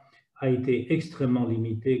européens a été extrêmement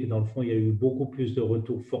limitée, que dans le fond, il y a eu beaucoup plus de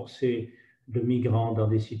retours forcés de migrants dans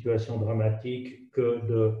des situations dramatiques que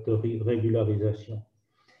de régularisation.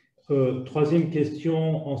 Troisième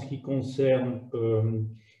question, en ce qui concerne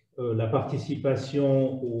la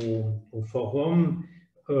participation au forum,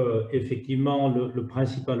 effectivement, le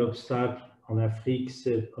principal obstacle en Afrique,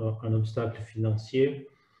 c'est un obstacle financier,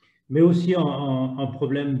 mais aussi un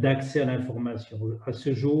problème d'accès à l'information. À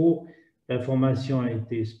ce jour, l'information a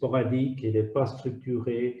été sporadique, elle n'est pas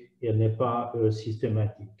structurée et elle n'est pas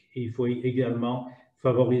systématique. Et il faut également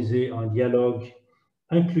favoriser un dialogue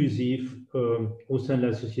inclusif au sein de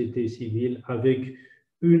la société civile avec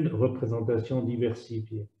une représentation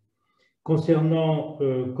diversifiée. Concernant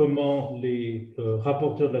comment les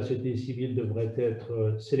rapporteurs de la société civile devraient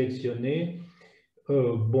être sélectionnés,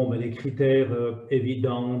 les critères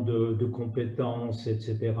évidents de compétences,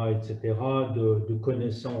 etc., de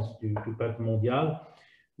connaissance du pacte mondial,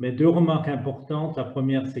 mais deux remarques importantes. La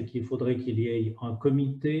première, c'est qu'il faudrait qu'il y ait un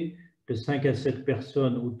comité de 5 à 7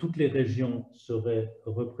 personnes où toutes les régions seraient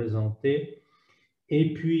représentées.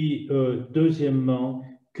 Et puis, deuxièmement,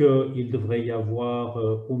 qu'il devrait y avoir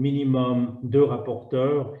au minimum 2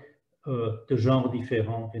 rapporteurs de genres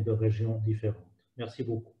différents et de régions différentes. Merci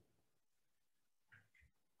beaucoup.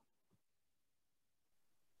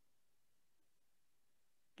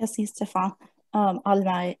 Merci, Stéphane.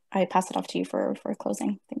 Alma, I pass it off to you for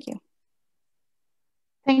closing. Thank you.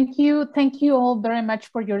 Thank you. Thank you all very much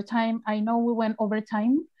for your time. I know we went over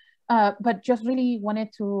time, but just really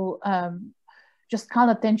wanted to just call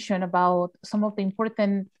attention about some of the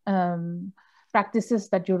important practices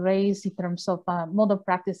that you raised in terms of model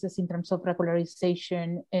practices, in terms of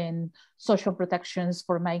regularization and social protections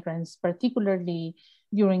for migrants, particularly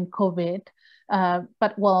during COVID.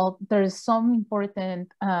 But while there's some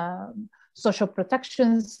important social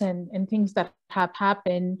protections and things that have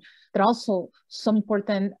happened, there are also some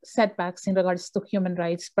important setbacks in regards to human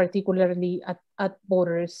rights, particularly at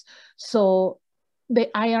borders. So the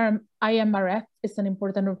IMRF is an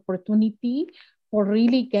important opportunity for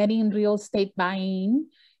really getting real state buy-in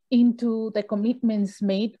into the commitments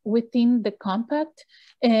made within the compact,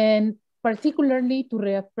 and particularly to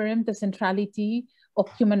reaffirm the centrality of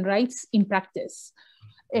human rights in practice.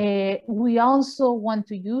 We also want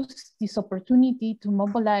to use this opportunity to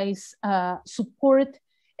mobilize support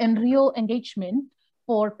and real engagement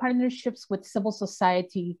for partnerships with civil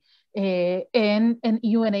society and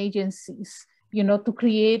UN agencies, you know, to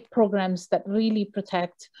create programs that really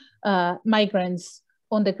protect migrants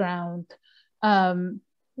on the ground.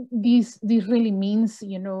 This really means,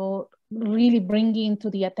 you know, really bringing to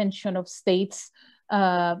the attention of states,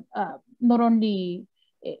 not only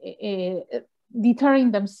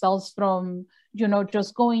deterring themselves from, you know,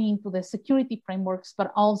 just going into the security frameworks, but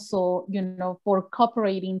also, you know, for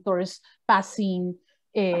cooperating towards passing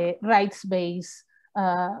rights-based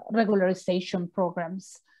regularization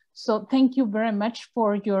programs. So thank you very much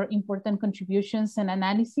for your important contributions and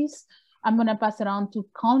analysis. I'm gonna pass it on to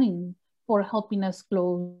Colin for helping us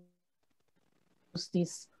close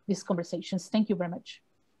these conversations. Thank you very much.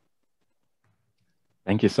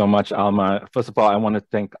 Thank you so much, Alma. First of all, I want to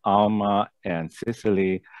thank Alma and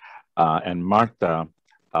Cicely and Marta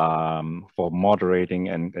for moderating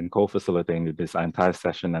and co-facilitating this entire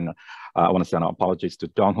session. And I want to send our apologies to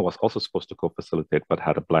Don, who was also supposed to co-facilitate, but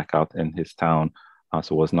had a blackout in his town.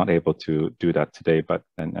 So was not able to do that today, but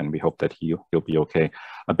and we hope that he'll be okay.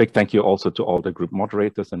 A big thank you also to all the group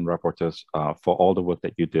moderators and rapporteurs for all the work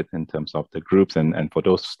that you did in terms of the groups, and for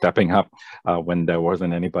those stepping up when there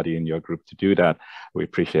wasn't anybody in your group to do that. We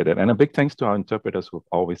appreciate it. And a big thanks to our interpreters who've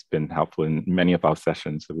always been helpful in many of our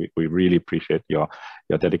sessions. We really appreciate your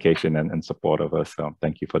dedication and support of us. So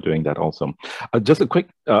thank you for doing that also. Just a quick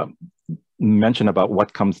mention about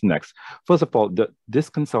what comes next. First of all, this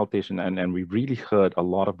consultation, and we really heard a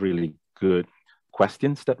lot of really good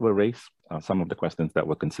questions that were raised, some of the questions that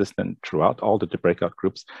were consistent throughout all the breakout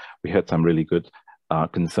groups. We had some really good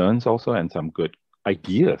concerns also, and some good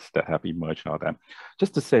ideas that have emerged out of that.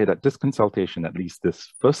 Just to say that this consultation, at least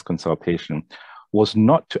this first consultation, was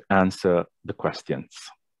not to answer the questions.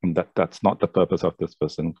 And that's not the purpose of this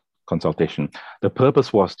first consultation. The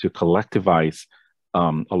purpose was to collectivize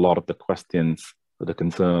a lot of the questions, the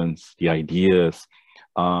concerns, the ideas,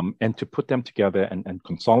 and to put them together and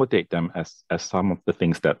consolidate them as some of the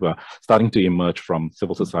things that were starting to emerge from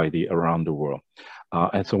civil society around the world.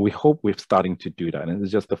 And so we hope we're starting to do that. And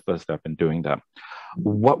it's just the first step in doing that.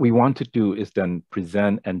 What we want to do is then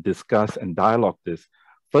present and discuss and dialogue this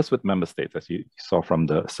first with member states, as you saw from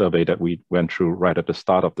the survey that we went through right at the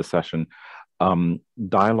start of the session.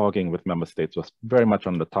 Dialoguing with member states was very much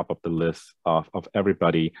on the top of the list of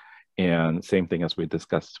everybody. And same thing as we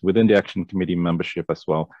discussed within the Action Committee membership as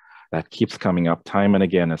well, that keeps coming up time and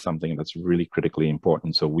again as something that's really critically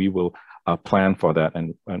important. So we will plan for that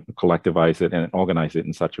and collectivize it and organize it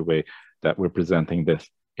in such a way that we're presenting this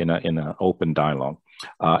in an open dialogue.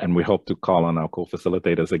 And we hope to call on our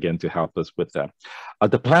co-facilitators again to help us with that.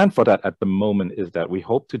 The plan for that at the moment is that we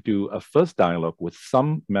hope to do a first dialogue with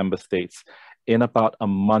some member states in about a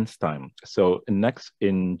month's time. So next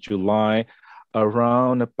in July,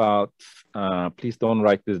 around about, please don't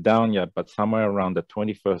write this down yet, but somewhere around the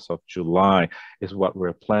 21st of July is what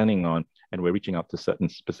we're planning on. And we're reaching out to certain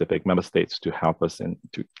specific member states to help us and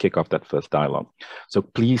to kick off that first dialogue. So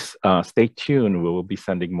please stay tuned. We will be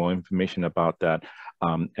sending more information about that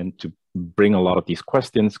and to bring a lot of these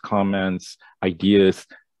questions, comments, ideas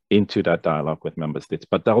into that dialogue with member states,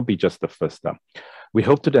 but that'll be just the first step. We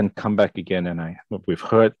hope to then come back again, and we've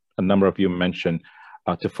heard a number of you mention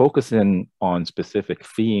to focus in on specific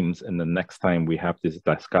themes in the next time we have this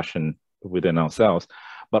discussion within ourselves.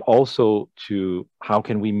 but also to how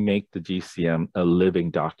can we make the GCM a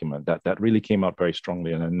living document. That really came out very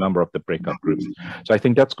strongly in a number of the breakout groups. So I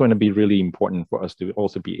think that's going to be really important for us to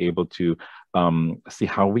also be able to see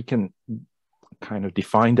how we can kind of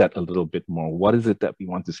define that a little bit more. What is it that we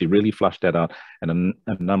want to see? Really flush that out, and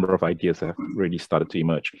a number of ideas have really started to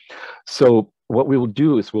emerge. So what we will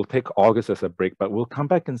do is we'll take August as a break, but we'll come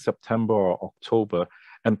back in September or October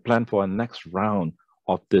and plan for a next round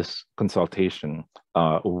of this consultation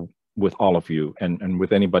with all of you and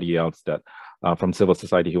with anybody else that from civil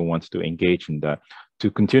society who wants to engage in that, to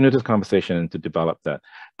continue this conversation and to develop that.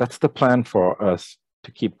 That's the plan for us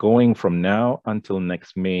to keep going from now until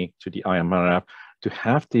next May to the IMRF, to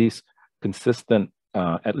have these consistent,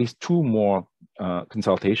 at least 2 more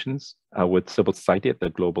consultations with civil society at the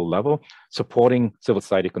global level, supporting civil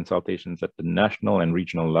society consultations at the national and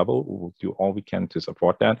regional level. We'll do all we can to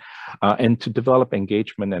support that, and to develop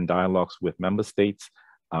engagement and dialogues with member states,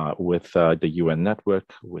 with the UN network,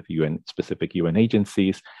 with specific UN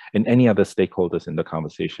agencies, and any other stakeholders in the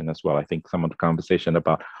conversation as well. I think some of the conversation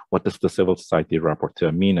about what does the civil society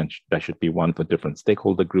rapporteur mean, and that should be one for different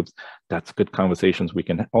stakeholder groups. That's good conversations we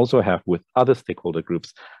can also have with other stakeholder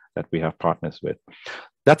groups that we have partners with.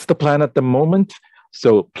 That's the plan at the moment.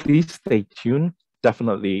 So please stay tuned.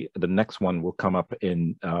 Definitely the next one will come up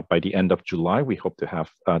in by the end of July. We hope to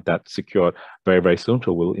have that secured very, very soon.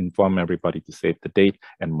 So we'll inform everybody to save the date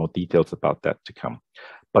and more details about that to come.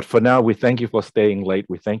 But for now, we thank you for staying late.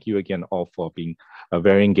 We thank you again all for being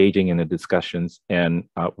very engaging in the discussions. And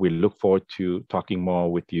we look forward to talking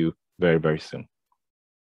more with you very, very soon.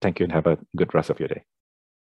 Thank you and have a good rest of your day.